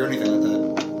hungry or anything like that.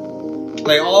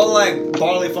 Like all like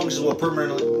bodily functions will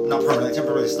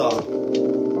temporarily stop.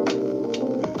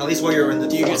 At least while you're in the.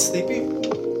 Do you get sleepy?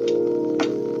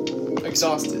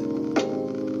 Exhausted.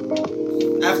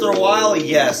 After a while,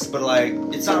 yes, but like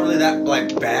it's not really that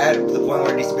like bad to the point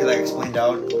where it needs to be like explained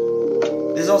out.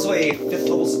 There's also a 5th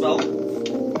level spell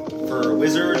for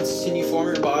wizards. Can you form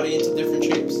your body into different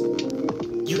shapes?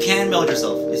 You can meld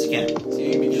yourself. Yes, you can. So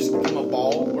you can just become a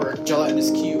ball or a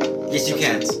gelatinous cube. Yes, you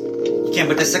can. You can,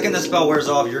 but the second the spell wears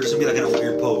off, you're just gonna be like in a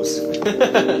weird pose.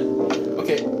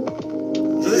 Okay.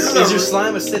 So this Is your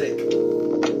slime acidic?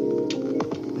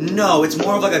 No, it's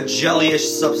more of like a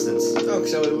jellyish substance. Oh,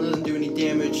 so it doesn't do any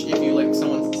damage if you like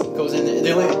someone goes in there.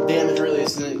 The only damage really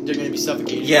is that they're gonna be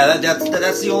suffocated. Yeah,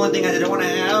 that's the only thing I didn't want to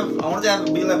have. I wanted to have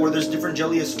it be like where there's different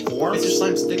jellyish forms. Is your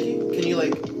slime sticky? Can you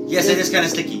like? Yes, it is kind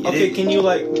of sticky. Okay, can you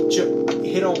like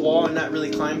hit a wall and not really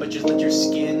climb, but just let your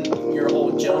skin, your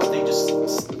whole gel thing, just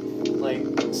like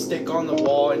stick on the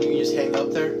wall and you just hang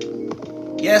up there?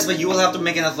 Yes, but you will have to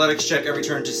make an athletics check every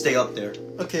turn to stay up there.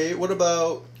 Okay, what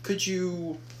about? Could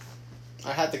you?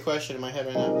 I had the question in my head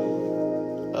right now.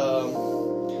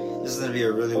 This is gonna be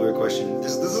a really weird question.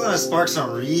 This is gonna spark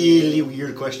some really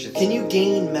weird questions. Can you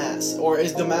gain mass, or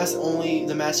is the mass only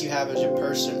the mass you have as a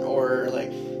person, or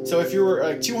like? So if you were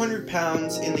like 200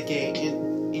 pounds in the game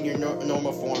in your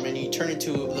normal form and you turn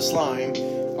into the slime,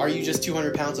 are you just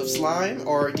 200 pounds of slime,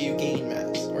 or do you gain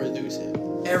mass or lose it?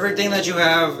 Everything that you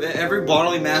have, every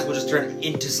bodily mass will just turn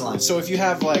into slime. So if you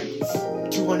have like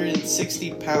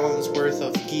 260 pounds worth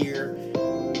of gear,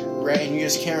 right, and you're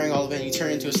just carrying all of it and you turn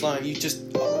into a slime, you just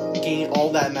gain all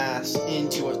that mass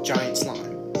into a giant slime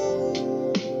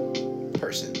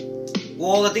person.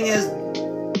 Well, the thing is,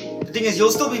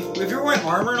 you'll still be, if you're wearing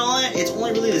armor and all that, it's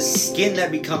only really the skin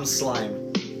that becomes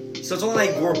slime. So it's only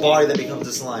like your body that becomes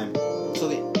the slime. So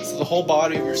the whole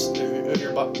body of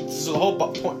your body, so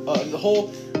the whole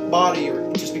body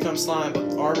just becomes slime,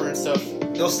 but armor and stuff.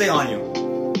 They'll stay on you.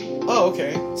 Oh,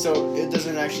 okay. So it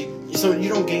doesn't actually. So you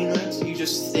don't gain mass. You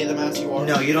just stay the mass you are.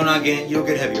 No, you don't gain. You'll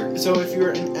get heavier. So if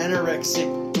you're an anorexic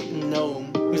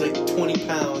gnome who's like 20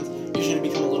 pounds, you're gonna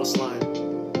become a little slime.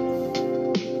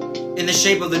 In the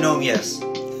shape of the gnome, yes.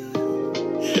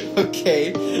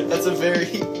 Okay, that's a very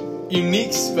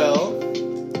unique spell.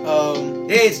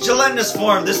 Hey, it's gelatinous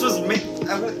form. This was made.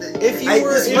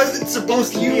 This wasn't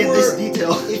supposed to be in this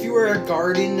detail. If you were a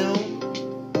garden gnome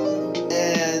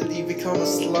and you become a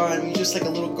slime, you're just like a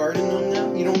little garden gnome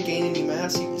now. You don't gain any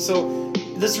mass. So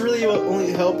this really will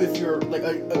only help if you're like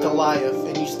a Goliath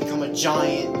and you just become a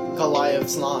giant Goliath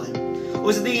slime.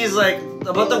 Well, the thing is, like,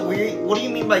 about the weird. What do you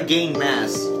mean by gain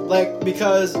mass? Like,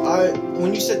 because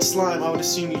when you said slime, I would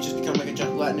assume you just become like a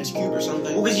giant gelatinous cube or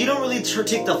something. Well, because you don't really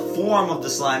take the form of the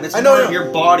slime. It's I know, more I know.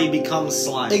 your body becomes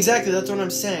slime. Exactly, that's what I'm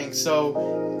saying.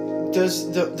 So,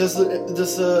 does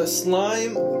the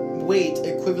slime weight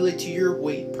equivalent to your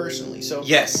weight personally? So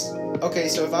Yes. Okay,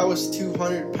 so if I was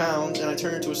 200 pounds and I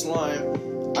turn into a slime,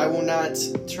 I will not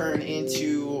turn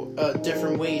into a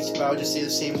different weight, but I would just stay the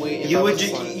same weight. If I was a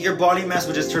slime. Your body mass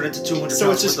would just turn into 200 So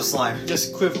pounds it's worth of slime.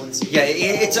 just equivalency. Yeah,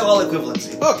 it's all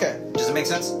equivalency. Okay, Does it make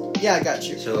sense? yeah, I got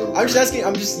you. So I'm just asking.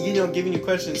 I'm just giving you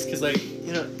questions because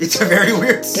it's a very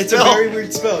weird spell. it's a very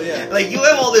weird spell. Yeah. Like, you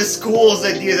have all this school's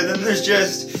ideas, and then there's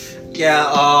just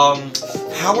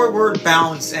power word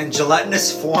bounce and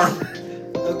gelatinous form.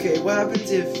 Okay, what happens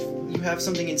if you have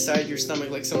something inside your stomach,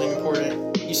 like something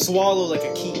important? You swallow like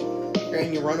a key, right,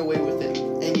 and you run away with it,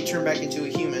 and you turn back into a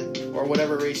human or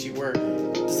whatever race you were.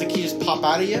 Does the key just pop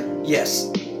out of you? Yes.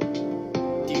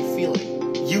 Do you feel it?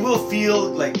 You will feel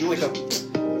like you like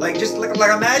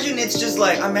imagine it's just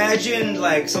like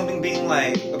something being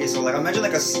like, okay, so like imagine how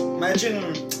do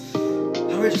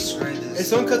I describe this? If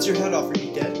someone cuts your head off, are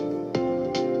you dead?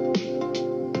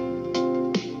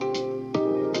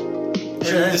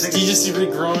 You just see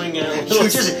regrowing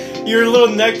and you're a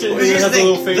little neck to Here's your the has a thing,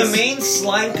 little face. the main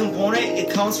slime component,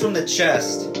 it comes from the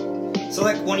chest. So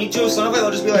like when you chew some of it,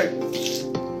 it'll just be like,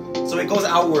 so it goes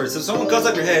outwards. So if someone cuts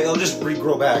up your head, it'll just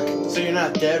regrow back. So you're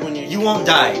not dead when You won't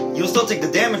die. You'll still take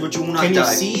the damage, but you will not Can die.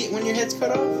 you see it when your head's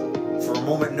cut off? For a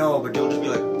moment, no, but you'll just be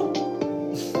like,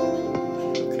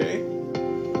 Okay.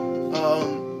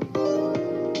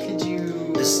 Could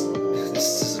you? this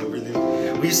is a really.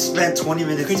 We spent 20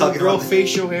 minutes Can you talking grow about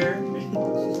facial hair?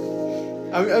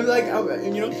 I'm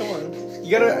come on.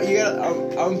 You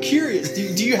gotta. I'm curious.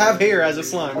 Do you have hair as a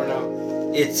slime or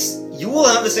no? You will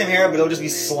have the same hair, but it'll just be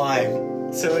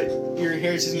slime. So your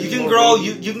hair is just. You can grow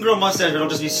mustache, but it'll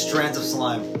just be strands of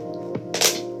slime.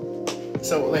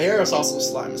 So the hair is also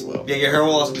slime as well. Yeah, your hair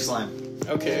will also be slime.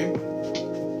 Okay.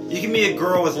 You can be a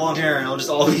girl with long hair, and it'll just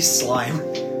all be slime.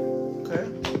 Okay.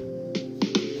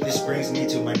 This brings me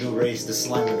to my new race, the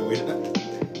Slimeoid,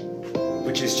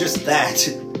 which is just that.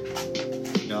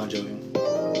 No, I'm joking.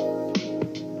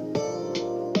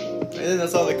 And then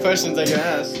that's all the questions I can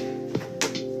ask.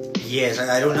 Yes,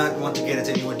 I do not want to get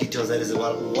into any more details. That is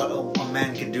about what a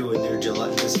man can do in their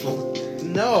gelatinous form.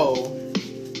 No.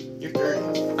 You're dirty.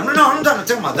 I'm not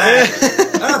talking about that.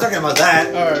 I'm not talking about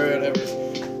that. Alright, whatever.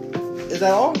 Is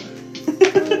that all?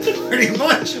 Pretty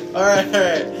much. Alright.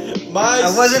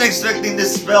 I wasn't expecting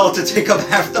this spell to take up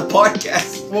half the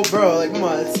podcast. Well, bro, like, come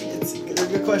on. They're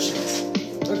good questions.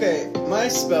 Okay, my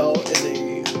spell is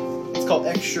it's called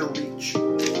Extra Reach.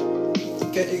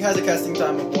 It has a casting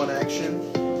time of 1 action.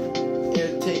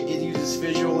 It uses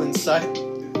visual and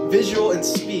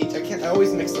speech. I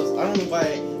always mix those. I don't know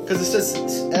why. Because it says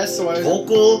S, so I...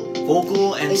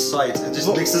 Vocal, and sight. It just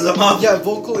mixes them up. Yeah,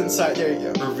 vocal and sight. There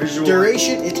you go. Or visual.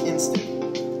 Duration, it's instant.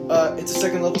 It's a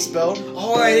 2nd level spell.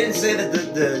 Oh, I didn't say that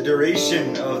the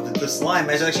duration of the slime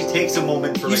actually takes a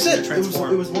moment for You said to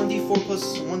transform. it was 1d4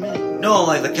 plus 1 minute. No,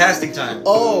 like the casting time.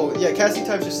 Oh, yeah, casting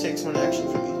time just takes 1 action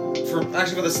for me. For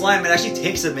the slime, it actually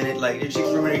takes a minute. Like it takes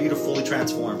a minute for you to fully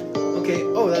transform. Okay.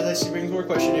 Oh, that actually brings more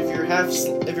question. If you're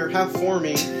half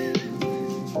forming,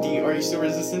 are you still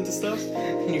resistant to stuff?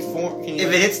 Can you form?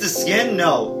 If it hits the skin,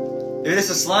 no. If it hits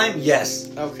the slime, yes.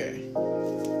 Okay.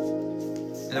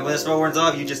 And then when the spell wears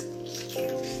off, you just.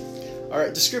 All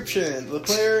right. Description: the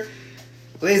player.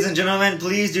 Ladies and gentlemen,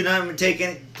 please do not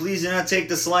take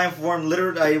the slime form.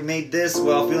 Literally, I made this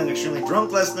while feeling extremely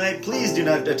drunk last night. Please do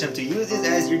not attempt to use it,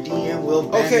 as your DM will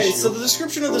banish Okay, you. so the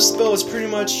description of the spell is pretty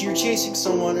much you're chasing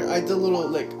someone. I did a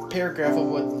little paragraph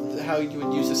of how you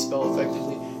would use a spell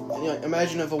effectively.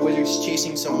 Imagine if a wizard's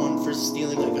chasing someone for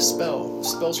stealing a spell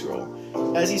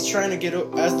scroll. As he's trying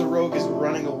to as the rogue is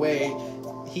running away,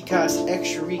 he casts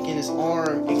Extra Reach and his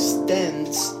arm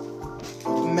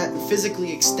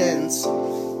physically extends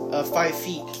 5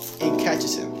 feet and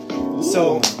catches him. Ooh.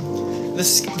 So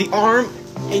the arm,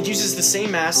 it uses the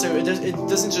same mass, so it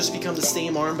doesn't just become the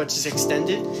same arm but just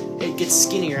extended. It gets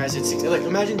skinnier as it's like,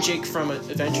 imagine Jake from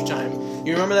Adventure Time.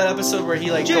 You remember that episode where he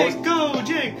Jake, go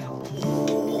Jake.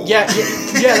 Yeah,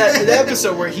 that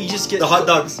episode where he just gets the hot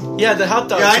dogs. Yeah, the hot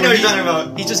dogs. Yeah, I know what you're talking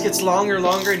about. He just gets longer,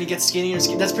 and he gets skinnier.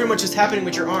 That's pretty much what's happening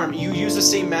with your arm. You use the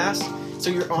same mass, so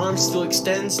your arm still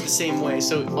extends the same way.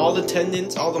 So all the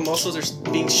tendons, all the muscles are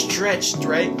being stretched,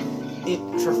 right,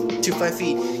 to 5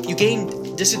 feet. You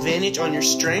gain disadvantage on your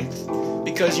strength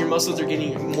because your muscles are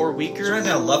getting more weaker. You're trying to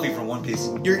have Luffy from One Piece.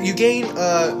 You gain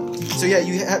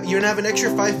you're gonna have an extra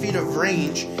 5 feet of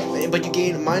range, but you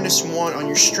gain -1 on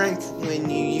your strength when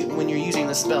you're using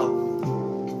the spell.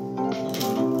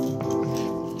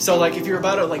 So like if you're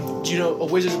about to a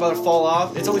wizard's about to fall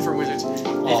off, it's only for wizards.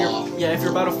 If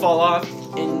you're about to fall off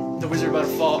and the wizard about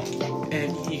to fall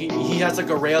and he has a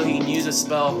rail, he can use a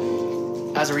spell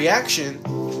as a reaction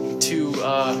to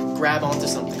grab onto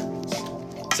something.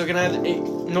 So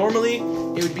normally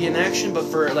it would be an action, but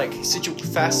for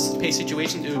fast-paced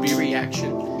situations, it would be a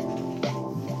reaction.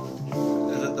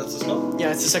 That's the spell?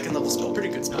 Yeah, it's a 2nd level spell. Pretty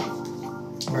good spell.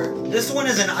 Alright, this one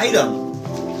is an item.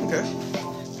 Okay.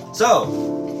 So,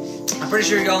 I'm pretty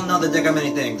sure you all know the deck of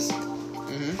many things.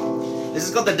 Mm-hmm. This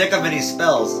is called the deck of many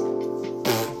spells.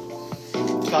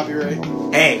 Copyright.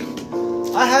 Hey.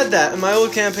 I had that. In my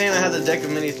old campaign, I had the deck of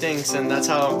many things, and that's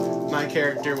how my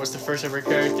character was the first ever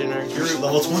character in our group.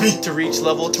 Level 20? To reach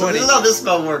level 20. So this is how this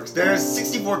spell works. There's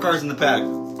 64 cards in the pack.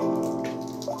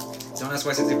 So that's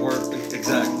why 64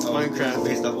 exact. Minecraft.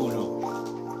 Based off Uno.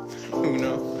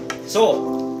 Uno. So,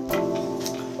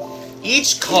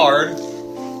 each card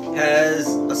has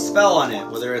a spell on it,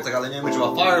 whether it's an image of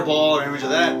a fireball or an image of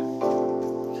that.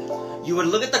 You would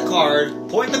look at the card,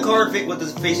 point the card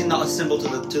facing the symbol to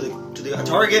the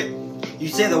target. You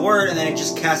say the word, and then it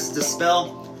just casts the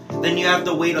spell. Then you have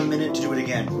to wait a minute to do it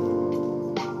again.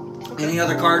 Okay. Any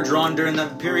other card drawn during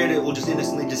that period, it will just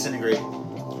instantly disintegrate.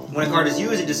 When a card is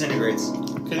used, it disintegrates.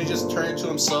 Can he just turn into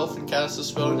himself and cast the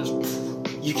spell and just...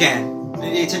 You can.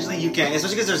 Essentially, you can.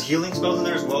 Especially because there's healing spells in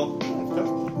there as well. Okay.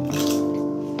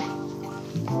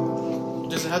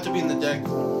 Does it have to be in the deck?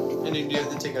 And then you have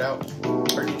to take it out?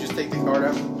 Or do you just take the card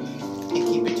out and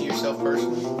keep it to yourself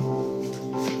personally?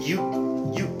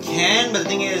 You can, but the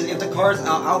thing is, if the card's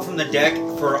out from the deck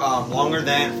for longer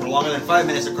than 5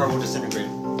 minutes, the card will disintegrate.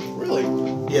 Really?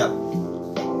 Yeah.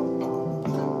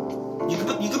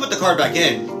 You can put the card back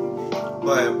in,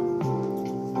 but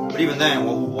even then,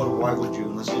 why would you,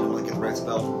 unless you don't get the right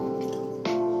spell?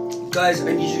 Guys, I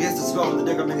need you to guess the spell from the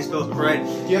deck of many spells, right? Do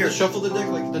you have to shuffle the deck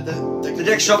like the deck? The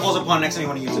deck shuffles upon next time you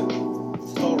want to use it.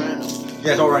 It's all random.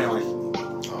 Yeah, it's all random.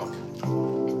 Oh,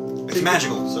 okay. It's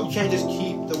magical, so you can't just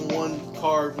keep the one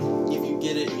card if you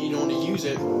get it and you don't want to use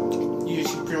it. You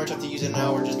just pretty much have to use it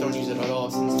now, or just don't use it at all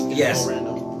since it's all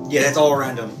random. Yeah, it's all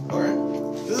random. All right.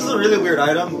 This is a really weird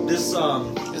item. This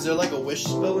Is there a wish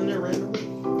spell in there randomly?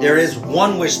 There is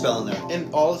one wish spell in there.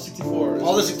 And all the 64.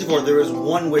 All the 64, there is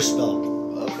one wish spell.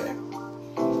 Okay.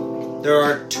 There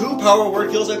are 2 power word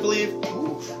heals, I believe.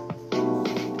 Oof.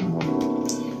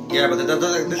 Yeah, but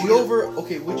Would you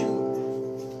okay, would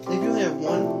you... If you only have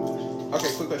one... Okay,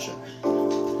 quick question.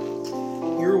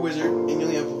 You're a wizard, and you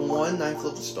only have one 9th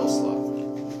level spell slot.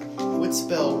 What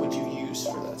spell would you use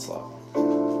for that slot?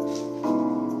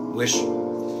 Wish.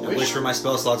 I wish for my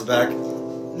spell slots back.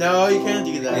 No, you can't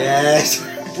do that. Yes.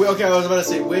 Wait, okay, I was about to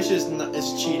say, wish is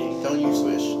cheating. Don't use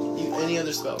wish. Use any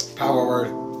other spell. Power word.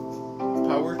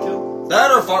 Power word kill?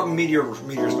 That or meteor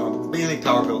stone. Mainly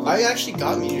power pill. I actually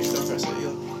got Meteor Stone for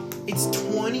you. It's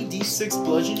 20d6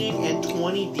 bludgeoning and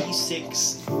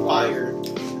 20d6 fire.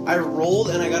 I rolled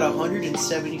and I got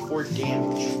 174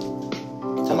 damage.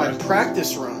 On my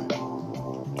practice run.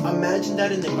 Imagine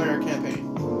that in our campaign.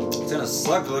 It's gonna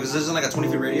suck though, because this isn't like a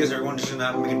 20-feet radius. Everyone just gonna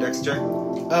have to make a dex check.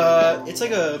 It's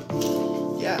like a...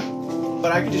 Yeah.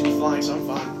 But I could just be flying, so I'm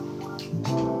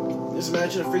fine. Just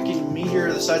imagine a freaking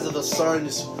meteor the size of the sun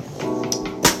just...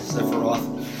 Sephiroth.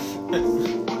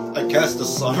 I cast the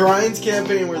sun. Brian's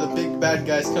campaign where the big bad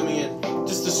guy's coming in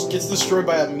just gets destroyed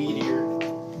by a meteor.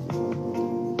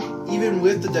 Even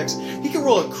with the dex, he can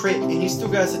roll a crit and he still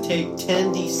has to take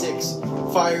 10d6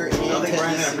 fire and I don't think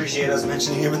Brian's 10d6. gonna appreciate us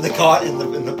mentioning him in the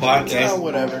podcast. Oh,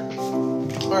 whatever.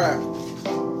 Alright.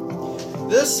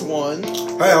 This one...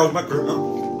 Hey, I was my turn.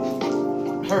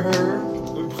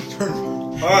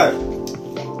 Alright.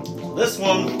 This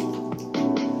one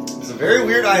is a very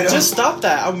weird item. Just stop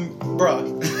that,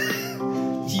 bruh.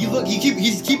 He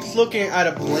keeps looking at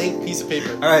a blank piece of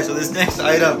paper. Alright, so this next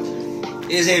item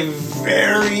is a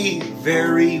very,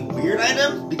 very weird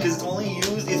item because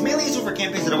it's mainly used for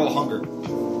campaigns that involve hunger.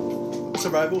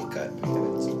 Survival cut.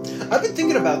 I've been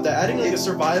thinking about that, adding like a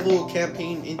survival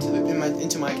campaign into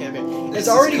my campaign. It's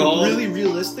already really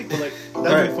realistic, but like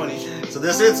that'd be funny. So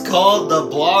this is called the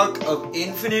block of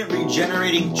infinite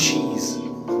regenerating cheese.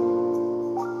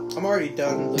 I'm already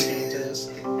done looking into this.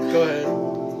 Go ahead.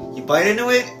 You bite into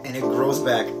it and it grows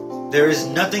back. There is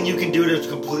nothing you can do to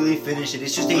completely finish it.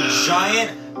 It's just a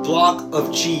giant block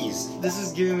of cheese. This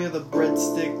is giving me the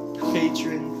breadstick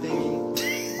patron thingy.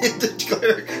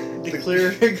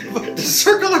 The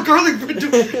circle of garlic bread.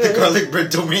 The garlic bread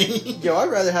domain. Yo, I'd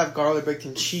rather have garlic bread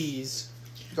than cheese.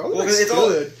 Garlic Well, bread's it's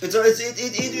good.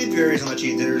 it varies on the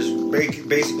cheese. There's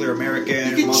basically American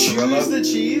You can mozzarella. choose the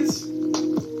cheese.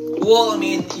 Well, I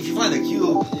mean, if you find the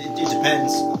cube, it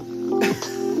depends.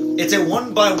 It's a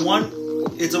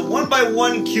 1x1. It's a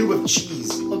 1x1 cube of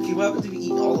cheese. Okay, what happens if you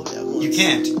eat all of that once? You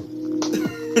can't.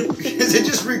 Because it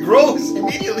just regrows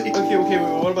immediately. Okay, wait,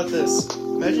 what about this?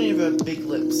 Imagine you have big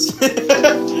lips.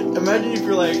 Imagine if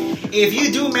you're like... If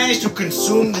you do manage to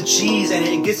consume the cheese and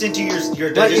it gets into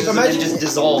your digestion and it just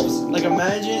dissolves. Like,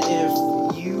 imagine if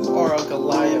you are a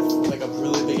Goliath, like a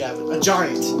really big a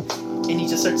giant, and he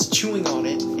just starts chewing on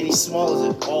it, and he swallows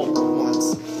it all at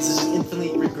once. Does it just infinitely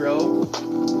regrow?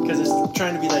 Because it's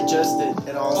trying to be digested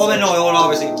and all. Oh, no,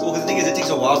 obviously. Well, the thing is, it takes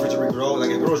a while for it to regrow.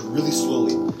 Like, it grows really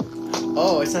slowly.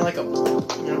 Oh, it's not like a...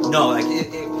 No, like,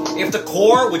 if the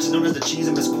core, which is known as the cheese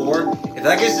in this core, if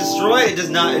that gets destroyed, it does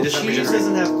not Cheese regenerate.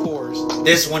 doesn't have cores.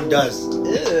 This one does.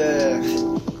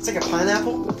 Ugh. It's like a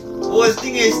pineapple? Well, the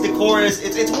thing is, the core is,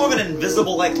 it's more of an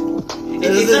invisible, like... Does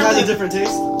it's it not have like, a different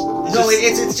taste?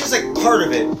 it's just like part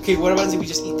of it. Okay, what about if we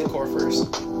just eat the core first?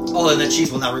 Oh, and the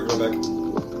cheese will not regrow back.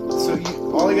 So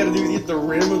all I gotta do is eat the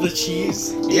rim of the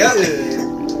cheese? Yeah.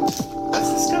 Ew.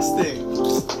 That's disgusting.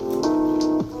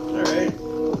 Alright.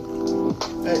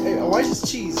 Hey, why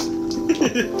just cheese?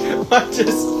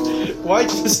 Why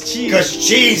just cheese? Because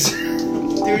cheese!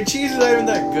 Dude, cheese is not even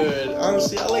that good.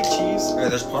 Honestly, I like cheese. Alright,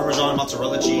 there's Parmesan,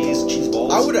 mozzarella cheese, cheese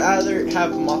balls. I would rather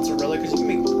have mozzarella because you can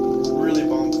make really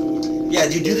bomb food. Yeah,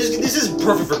 dude, this is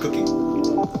perfect for cooking.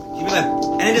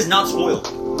 And it does not spoil.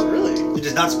 Really? It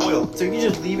does not spoil. So you can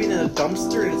just leave it in a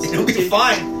dumpster and It'll be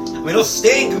fine. I mean, it'll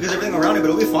stink because everything around it, but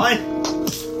it'll be fine.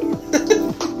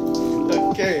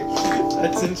 Okay,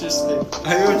 that's interesting.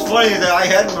 It's funny that I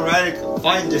had Moratic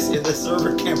find this in the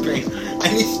server campaign,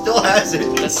 and he still has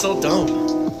it. That's so dumb.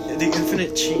 The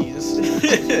infinite cheese. You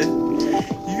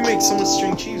can make so much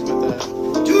string cheese with that.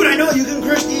 Dude, I know, you can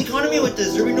crush the economy with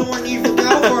this. There'll be no more need for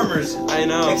cow farmers. I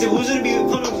know. Except who's gonna be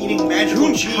eating magical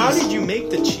Dude, cheese? how did you make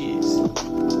the cheese?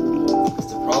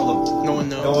 That's the problem. No one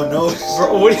knows. No one knows.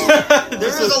 Bro, what There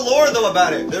is a lore though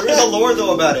about it.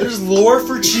 There's lore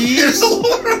for cheese? There's a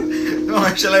lore.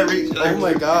 No, shall I read? Oh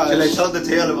my gosh. Shall I tell the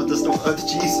tale about the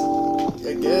cheese?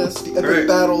 I guess. The epic Alright.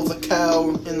 battle of the cow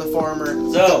and the farmer.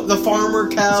 So, The farmer,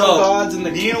 cow, So, gods, and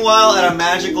the... meanwhile, at a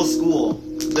magical school,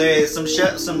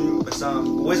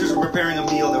 some wizards were preparing a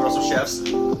meal. They were also chefs.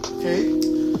 Okay.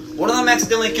 One of them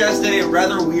accidentally casted a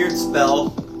rather weird spell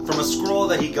from a scroll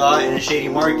that he got in a shady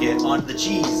market onto the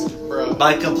cheese. Bro.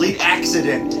 By complete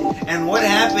accident. And what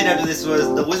happened after this was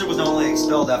the wizard was not only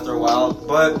expelled after a while,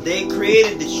 but they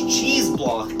created this cheese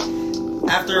block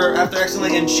after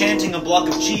accidentally enchanting a block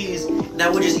of cheese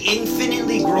that would just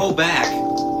infinitely grow back.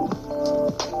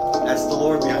 That's the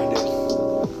lore behind it.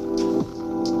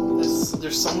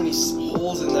 There's so many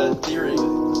holes in that theory,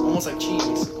 almost like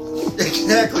cheese.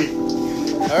 Exactly.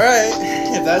 Alright,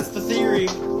 if that's the theory,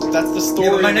 if that's the story.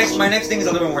 Yeah, but my next thing is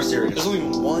a little bit more serious. There's only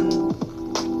one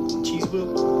cheese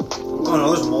wheel? Oh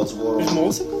no, there's multiple. There's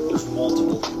multiple? There's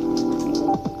multiple.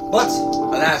 But,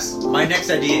 alas, my next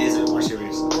idea is a bit more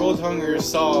serious. World hunger is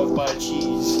solved by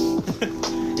cheese.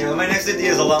 Yeah, but my next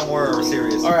idea is a lot more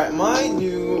serious. Alright, my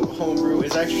new homebrew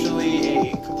is actually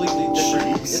a completely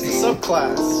different... Jeez. It's a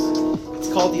subclass. It's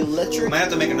called the Electric... I might have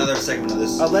to make another segment of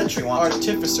this. Electric if you want to.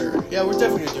 Artificer. Yeah, we're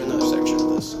definitely going to do another section of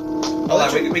this. I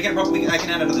can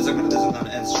add another segment of this and then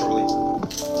end shortly.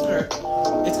 Alright.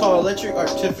 It's called Electric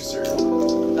Artificer.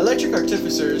 Electric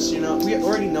Artificers, you know, we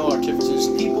already know artificers,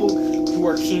 people who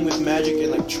are keen with magic and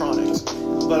electronics.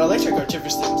 But Electric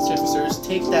Artificers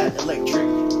take that electric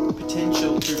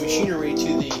potential through machinery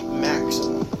to the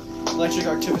maximum. Electric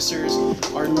Artificers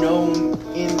are known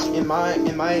in my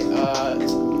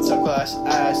subclass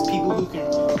as people who can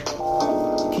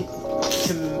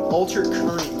alter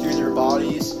current through their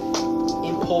bodies,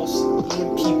 impulse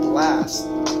EMP blast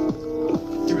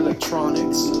through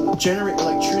electronics, generate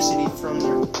electricity from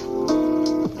their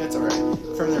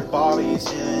bodies,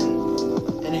 and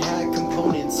hack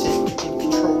components and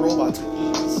control robots with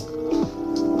ease.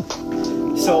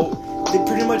 So they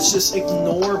pretty much just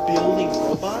ignore building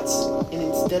robots, and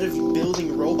instead of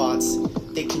building robots,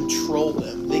 they control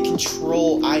them. They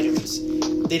control items.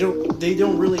 They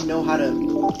don't really know how to.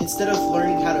 Instead of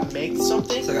learning how to make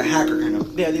something, It's like a hacker kind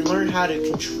of. yeah, they learn how to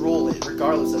control it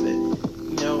regardless of it.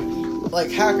 You know,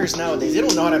 like hackers nowadays, they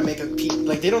don't know how to make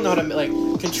they don't know how to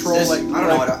control I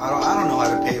don't know how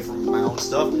to pay for my own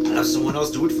stuff and have someone else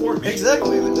do it for me.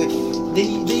 Exactly. Like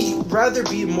they rather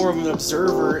be more of an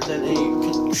observer than a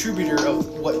contributor of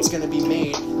what's going to be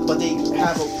made, but they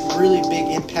have a really big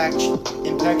impaction of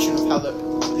how the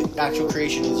actual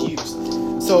creation is used.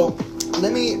 So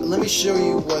let me show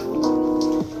you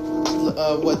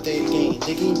what they gain.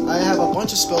 I have a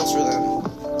bunch of spells for them.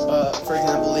 For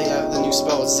example, they have the new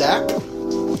spell Zap,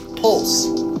 Pulse,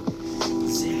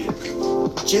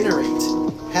 Generate,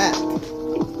 Hack,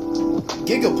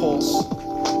 Gigapulse,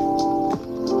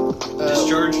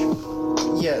 Discharge.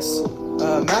 yes,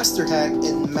 Master Hack,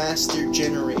 and Master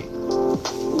Generate,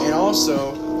 and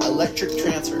also Electric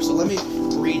Transfer. So let me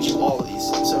read you all of these.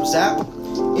 So Zap,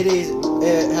 it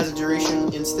has a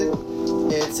duration instant.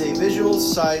 It's a visual,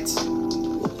 sight,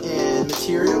 and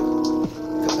material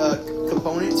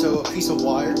component. So a piece of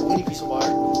wire, any piece of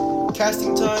wire.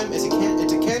 Casting time is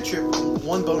it's a cantrip,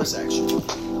 one bonus action.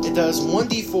 It does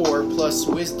 1d4 plus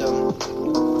wisdom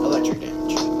electric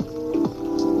damage.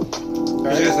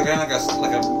 Alright? It's kind of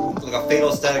like a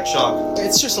fatal static shock.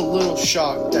 It's just a little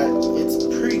shock that it's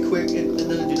pretty quick and it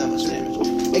doesn't do that much damage.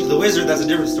 The wizard, that's a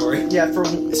different story. Yeah,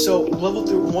 so level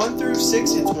 1 through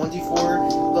 6 it's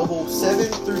 1d4, level 7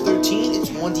 through 13 it's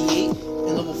 1d8,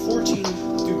 and level 14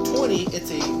 through 20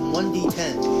 it's a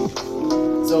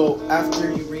 1d10. So after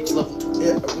you reach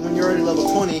when you're already level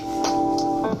 20,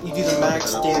 you do the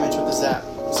max damage with the zap.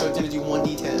 So it's gonna do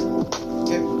 1d10.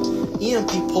 Okay.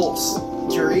 EMP Pulse.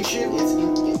 Duration is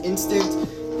instant.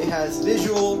 It has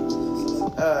visual,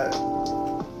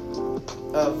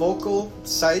 vocal,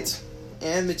 sight,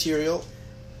 and material.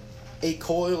 A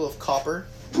coil of copper.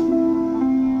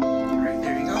 Alright,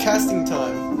 there you go. Casting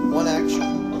time, one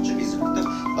action.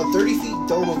 A 30 feet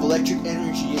dome of electric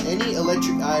energy, and any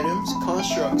electric items,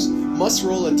 constructs, must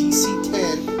roll a DC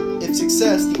 10. If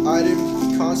success, the item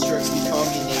constructs become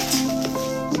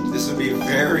innate. This would be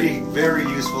very, very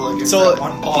useful against So, that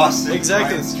one boss in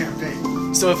exactly. Ryan's campaign.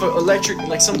 So if electric,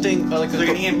 like something, like Like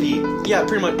an EMP. yeah,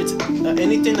 pretty much, it's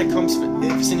anything that comes in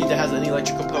vicinity that has any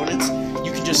electric components,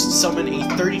 you can just summon a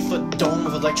 30-foot dome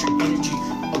of electric energy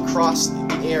across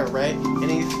the air, right? And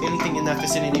anything in that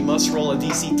vicinity must roll a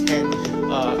DC 10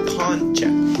 con check.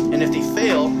 And if they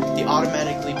fail, they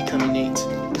automatically become innate.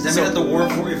 Does that mean that the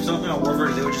Warforged, if something on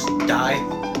Warforged, they would just die?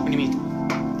 What do you mean?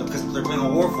 Because they're playing a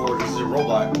Warforged, this is a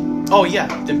robot. Oh yeah.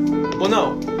 Well,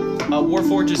 no.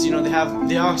 Warforges, you know,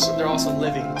 they're also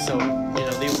living, so you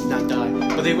know they would not die,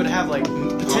 but they would have like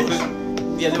potential.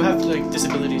 Yeah, they would have like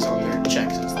disabilities on their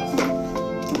checks and stuff.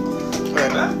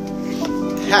 Alright.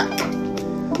 Hack.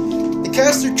 The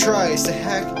caster tries to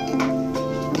hack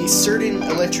a certain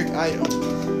electric item,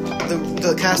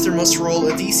 the caster must roll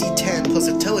a DC 10 plus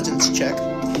intelligence check.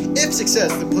 If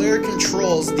success, the player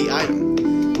controls the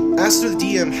item. Ask the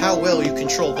DM how well you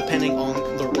control, depending on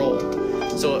the roll.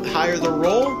 So the higher the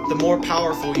roll, the more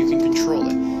powerful you can control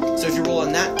it. So if you roll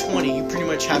a nat 20, you pretty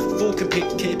much have full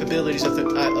capabilities of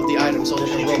the item. So You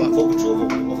the take robot full control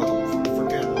of a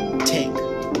freaking. tank. I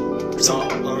was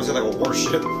gonna say like a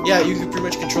warship. Yeah, you can pretty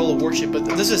much control a warship, but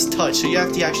this is touch, so you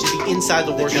have to actually be inside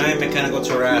the The warship. giant mechanical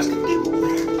Tarrasque.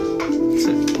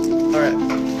 Alright,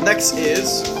 next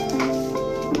is...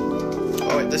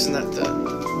 Oh wait, this is not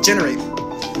the... Generate.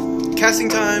 Casting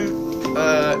time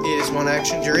is 1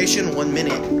 action. Duration, 1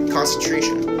 minute.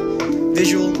 Concentration.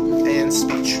 Visual and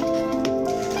speech.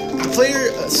 The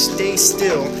player stays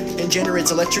still and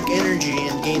generates electric energy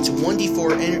and gains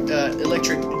 1d4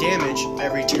 electric damage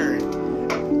every turn.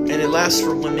 And it lasts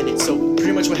for 1 minute. So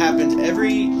pretty much what happens,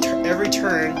 every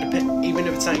turn, even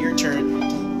if it's not your turn,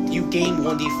 you gain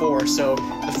 1d4. So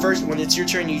the first, when it's your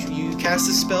turn, you cast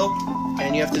a spell,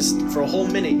 and you have to, for a whole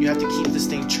minute, you have to keep this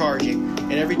thing charging.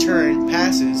 And every turn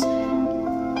passes,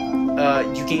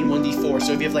 you gain 1d4.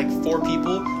 So if you have like 4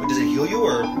 people... Wait, does it heal you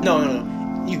or? No.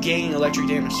 You gain electric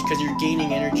damage because you're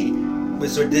gaining energy. Wait,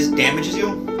 so this damages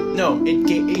you? No,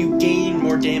 you gain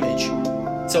more damage.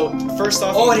 So first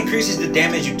off... Oh, it increases the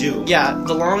damage you do. Yeah,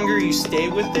 the longer you stay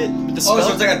with it, the spell... Oh,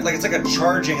 so it's like a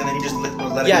charging and then you just let it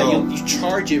go. Yeah, you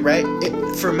charge it, right?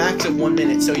 For a max of 1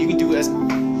 minute. So you can do as...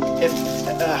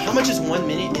 how much is 1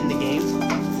 minute in the game?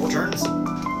 4 turns.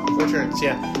 4 turns,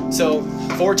 yeah. So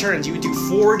 4 turns, you would do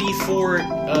 44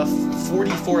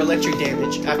 electric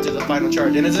damage after the final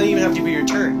charge, and it doesn't even have to be your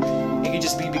turn. It could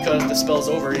just be because the spell's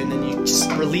over, and then you just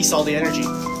release all the energy.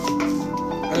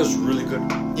 That was really good.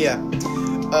 Yeah.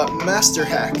 Master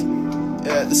hack.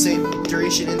 The same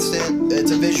duration instant.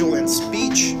 It's a visual and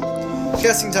speech.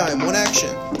 Casting time, 1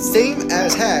 action. Same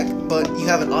as hack, but you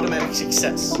have an automatic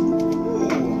success.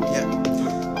 Ooh. Yeah.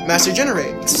 Master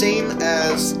generate. Same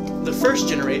as the first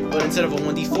generate, but instead of a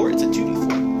 1d4, it's a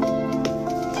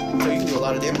 2d4. So you can do a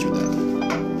lot of damage with that.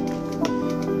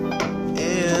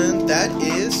 And that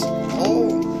is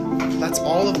all. That's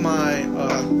all of my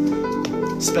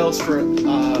spells for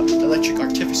Electric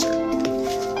Artificer.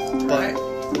 But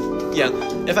yeah,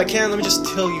 if I can, let me just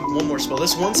tell you one more spell.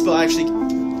 This one spell actually,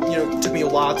 took me a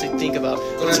while to think about.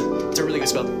 It's a really good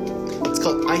spell. It's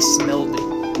called Ice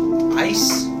Melding.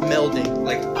 Ice? Melding.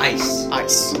 Like ice.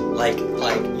 Ice. Like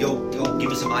yo, give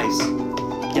me some ice.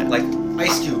 Yeah. Like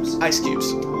ice cubes. Ice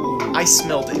cubes. Ooh. Ice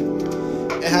Melding.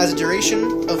 It has a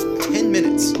duration of 10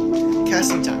 minutes.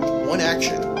 Casting time, 1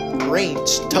 action.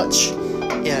 Range, touch.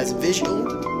 It has visual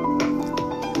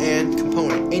and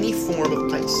component, any form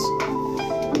of ice.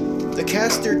 The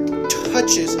caster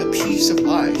touches a piece of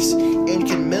ice and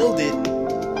can meld it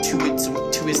to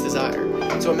his desire.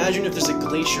 So imagine if there's a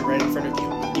glacier right in front of you.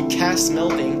 You cast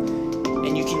melding,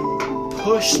 and you can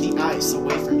push the ice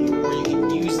away from you, or you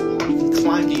can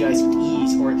climb the ice with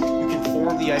ease, or you can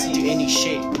form the ice into any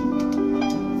shape.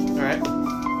 All right. I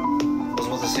was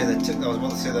about to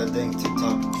say that dang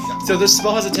TikTok. So this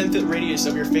spell has a 10-foot radius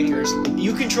of your fingers.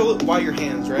 You control it by your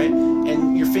hands, right?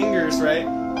 And your fingers, right?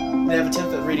 They have a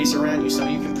 10-foot radius around you, so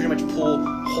you can pretty much pull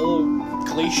whole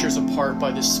glaciers apart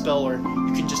by this spell, or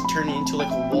you can just turn it into like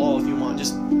a wall if you want.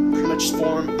 Just pretty much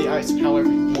form the ice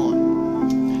however you want.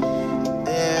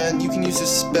 And you can use this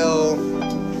spell.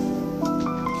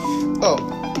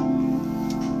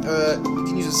 You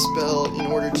can use a spell in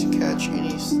order to catch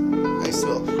any ice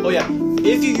spell. Oh yeah,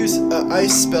 if you use an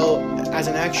ice spell as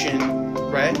an action,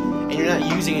 right, and you're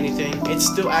not using anything, it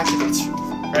still activates,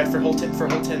 right, for a whole 10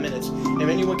 minutes. And if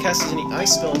anyone casts any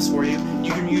ice spells for you,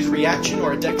 you can use reaction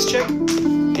or a dex check,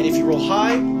 and if you roll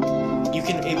high, you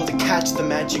can able to catch the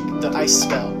ice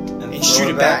spell and shoot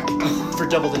it back for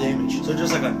double the damage. So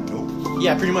just like a nope.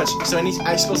 Yeah, pretty much. So any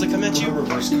ice spells that come at you,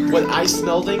 Reverse card. with ice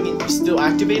melding still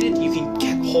activated, you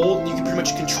can hold, you can pretty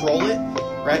much control it,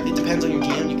 right? It depends on your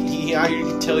DM. He either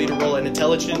can tell you to roll an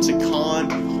intelligence, a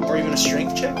con, or even a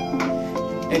strength check.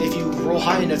 And if you roll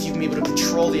high enough, you can be able to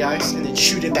control the ice and then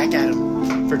shoot it back at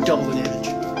him for double the damage.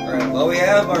 Alright, well we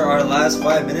have our last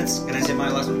 5 minutes. Can I say my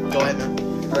last one? Go ahead, man.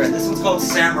 Alright, this one's called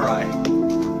Samurai.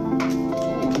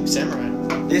 Ooh, Samurai.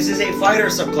 This is a fighter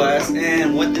subclass,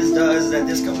 and what this does is that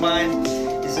this combined,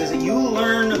 it says that you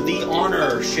learn the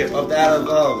honorship of that of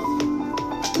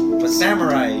a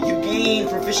samurai. You gain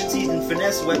proficiencies in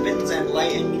finesse weapons and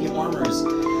light and medium armors.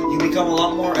 You become a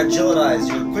lot more agilitized.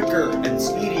 You're quicker and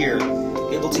speedier,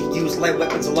 able to use light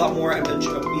weapons a lot more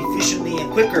efficiently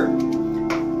and quicker.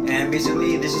 And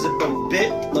basically, this is a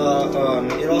bit.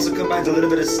 It also combines a little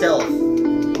bit of stealth.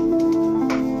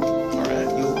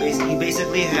 you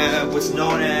basically have what's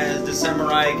known as the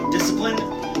samurai discipline.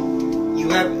 You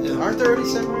have Aren't there already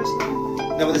samurais?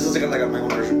 no, but this is like my own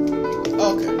version.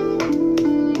 Oh, okay.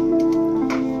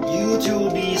 You two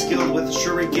will be skilled with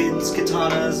shurikens,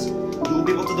 katanas. You'll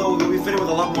be able to though. You'll be fitted with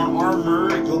a lot more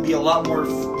armor. You'll be a lot more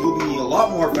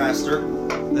faster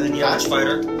than the average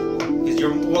fighter. Because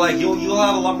you'll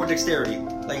have a lot more dexterity.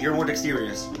 Like you're more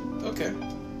dexterous. Okay.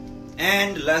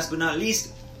 And last but not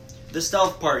least, the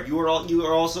stealth part. You are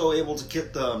also able to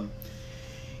get the.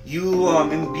 You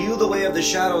imbue the way of the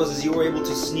shadows as you are able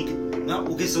to sneak. No,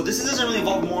 okay, so this doesn't really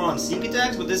involve more on sneak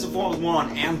attacks, but this involves more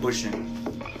on ambushing.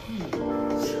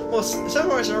 Well,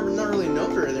 samurais are not really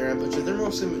known for their ambushes. They're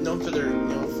mostly known for their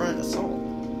front assault.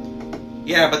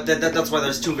 Yeah, but that's why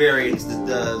there's two variants.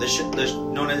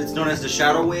 It's known as the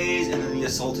shadow ways, and then the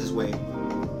assault is way.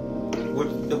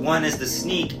 The one is the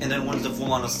sneak, and then one's the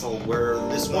full-on assault. Where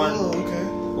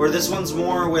this one's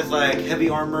more with like heavy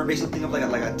armor, basically think of like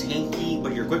a tanky,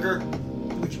 but you're quicker.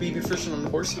 Would you be proficient on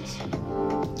horses?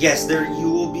 Yes, you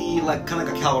will be like kind of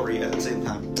like a cavalry at the same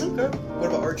time. Okay. What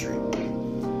about archery?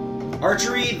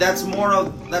 Archery, okay, so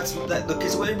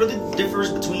it really differs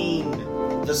between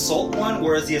the assault one,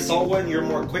 whereas the assault one you're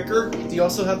more quicker. Do you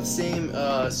also have the same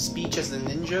speech as the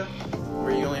ninja,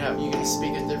 where you can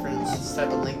speak a different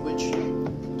type of language?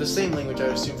 The same language, I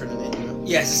would assume, for the ninja.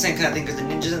 Yeah, it's the same kind of thing because the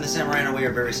ninjas and the samurai in a way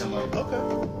are very similar. Okay.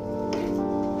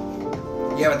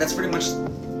 Yeah, but that's pretty much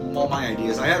all my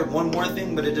ideas. I had one more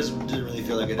thing, but it just didn't really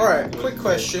feel like it. All right, quick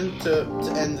question to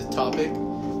end the topic,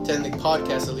 to end the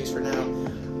podcast at least for now.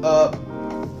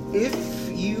 If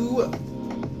you were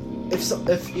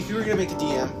gonna make a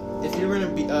DM, if you were gonna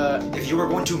be if you were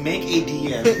going to make a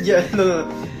DM, yeah, no.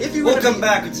 If you were welcome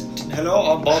back.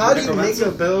 Hello, I'm Bob. How do you make a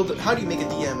build? How do you make a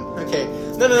DM? Okay,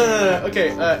 no.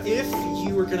 Okay, if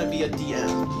you were gonna be a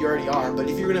DM, you already are. But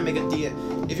if you're gonna make a DM,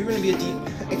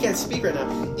 I can't speak right now.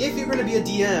 If you're gonna be a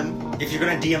DM, if you're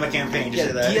gonna DM a campaign, just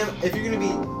say that. If you're gonna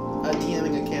be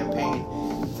DMing a campaign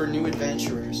for new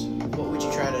adventurers, what would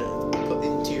you try to put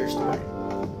into your story?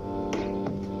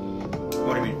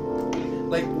 What do you mean?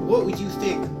 Like, what would you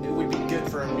think it would be good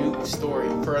for a new story,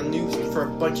 for a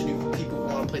bunch of new people who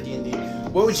want to play D&D?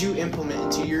 What would you implement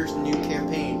into your new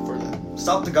campaign for them?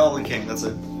 Stop the Goblin King. That's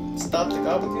it. Stop the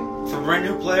Goblin King? For brand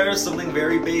new players, something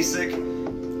very basic.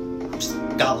 Just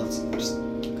goblins.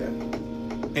 Okay.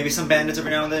 Maybe some bandits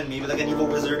every now and then. Maybe like an evil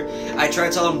wizard. I try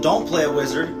to tell them don't play a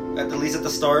wizard at least at the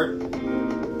start,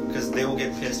 because they will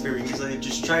get pissed very easily.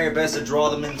 Just try your best to draw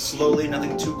them in slowly.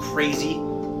 Nothing too crazy.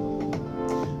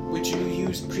 Would you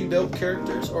use pre-built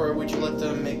characters, or would you let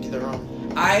them make their own?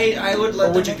 I would let or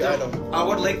them would you guide them? I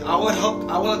would let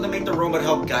them make their own, but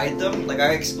help guide them. Like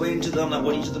I explain to them like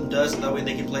what each of them does, and that way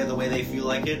they can play the way they feel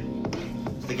like it.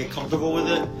 So they get comfortable with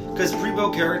it. Because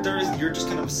pre-built characters, you're just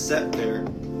kind of set there.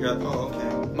 You're like, oh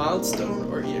okay. Milestone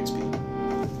or EXP?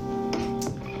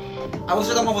 I would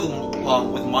start them off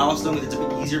with Milestone because it's a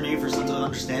bit easier maybe for some to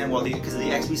understand. Because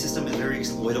the XP system is very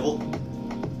exploitable.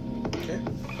 Okay.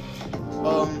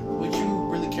 Would you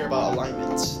really care about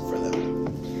alignments for them?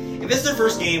 If it's their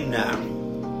first game, nah.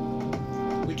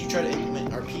 Would you try to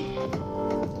implement RP?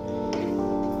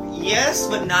 Yes,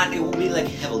 but not. It will be like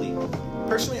heavily.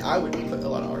 Personally, I would put a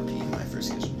lot of RP in my first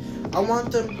game. I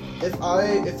want them. If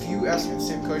you ask me the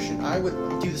same question, I would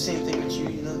do the same thing with you.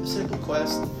 You know, simple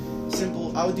quest,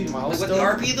 simple. I would do milestone.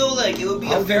 Like with the RP though, like it would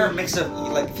be a fair mix of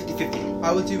like 50-50.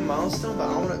 I would do milestone, but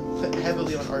I want to put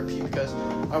heavily on RP because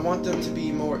I want them to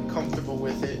be more comfortable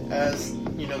with it as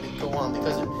they go on.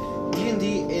 Because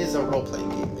D&D is a role-playing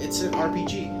game. It's an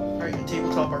RPG, right? A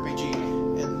tabletop RPG,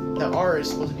 and the R is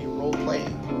supposed to be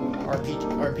role-playing,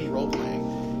 RP role-playing.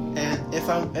 And if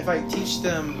I teach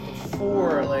them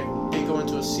before, like they go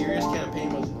into a serious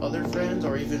campaign with other friends,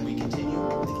 or even we continue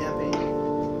with the campaign,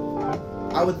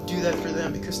 I would do that for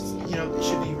them because it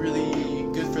should be really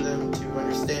good for them to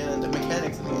understand the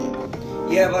mechanics of the game.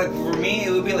 Yeah, but like for me,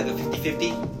 it would be like a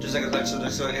 50-50. Just like so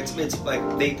it's like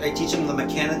I teach them the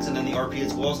mechanics and then the RP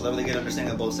as well, so that way they get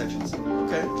understanding of both sections.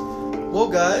 Okay. Well,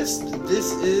 guys,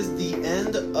 this is the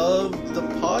end of the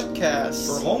podcast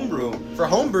For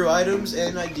homebrew items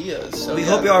and ideas. So we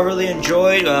hope you all really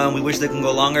enjoyed. We wish they can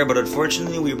go longer, but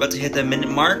unfortunately, we're about to hit that minute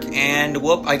mark. And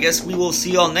well, I guess we will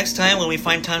see y'all next time when we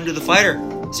find time to do the fighter.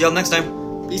 See y'all next time.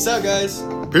 Peace out, guys.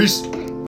 Peace.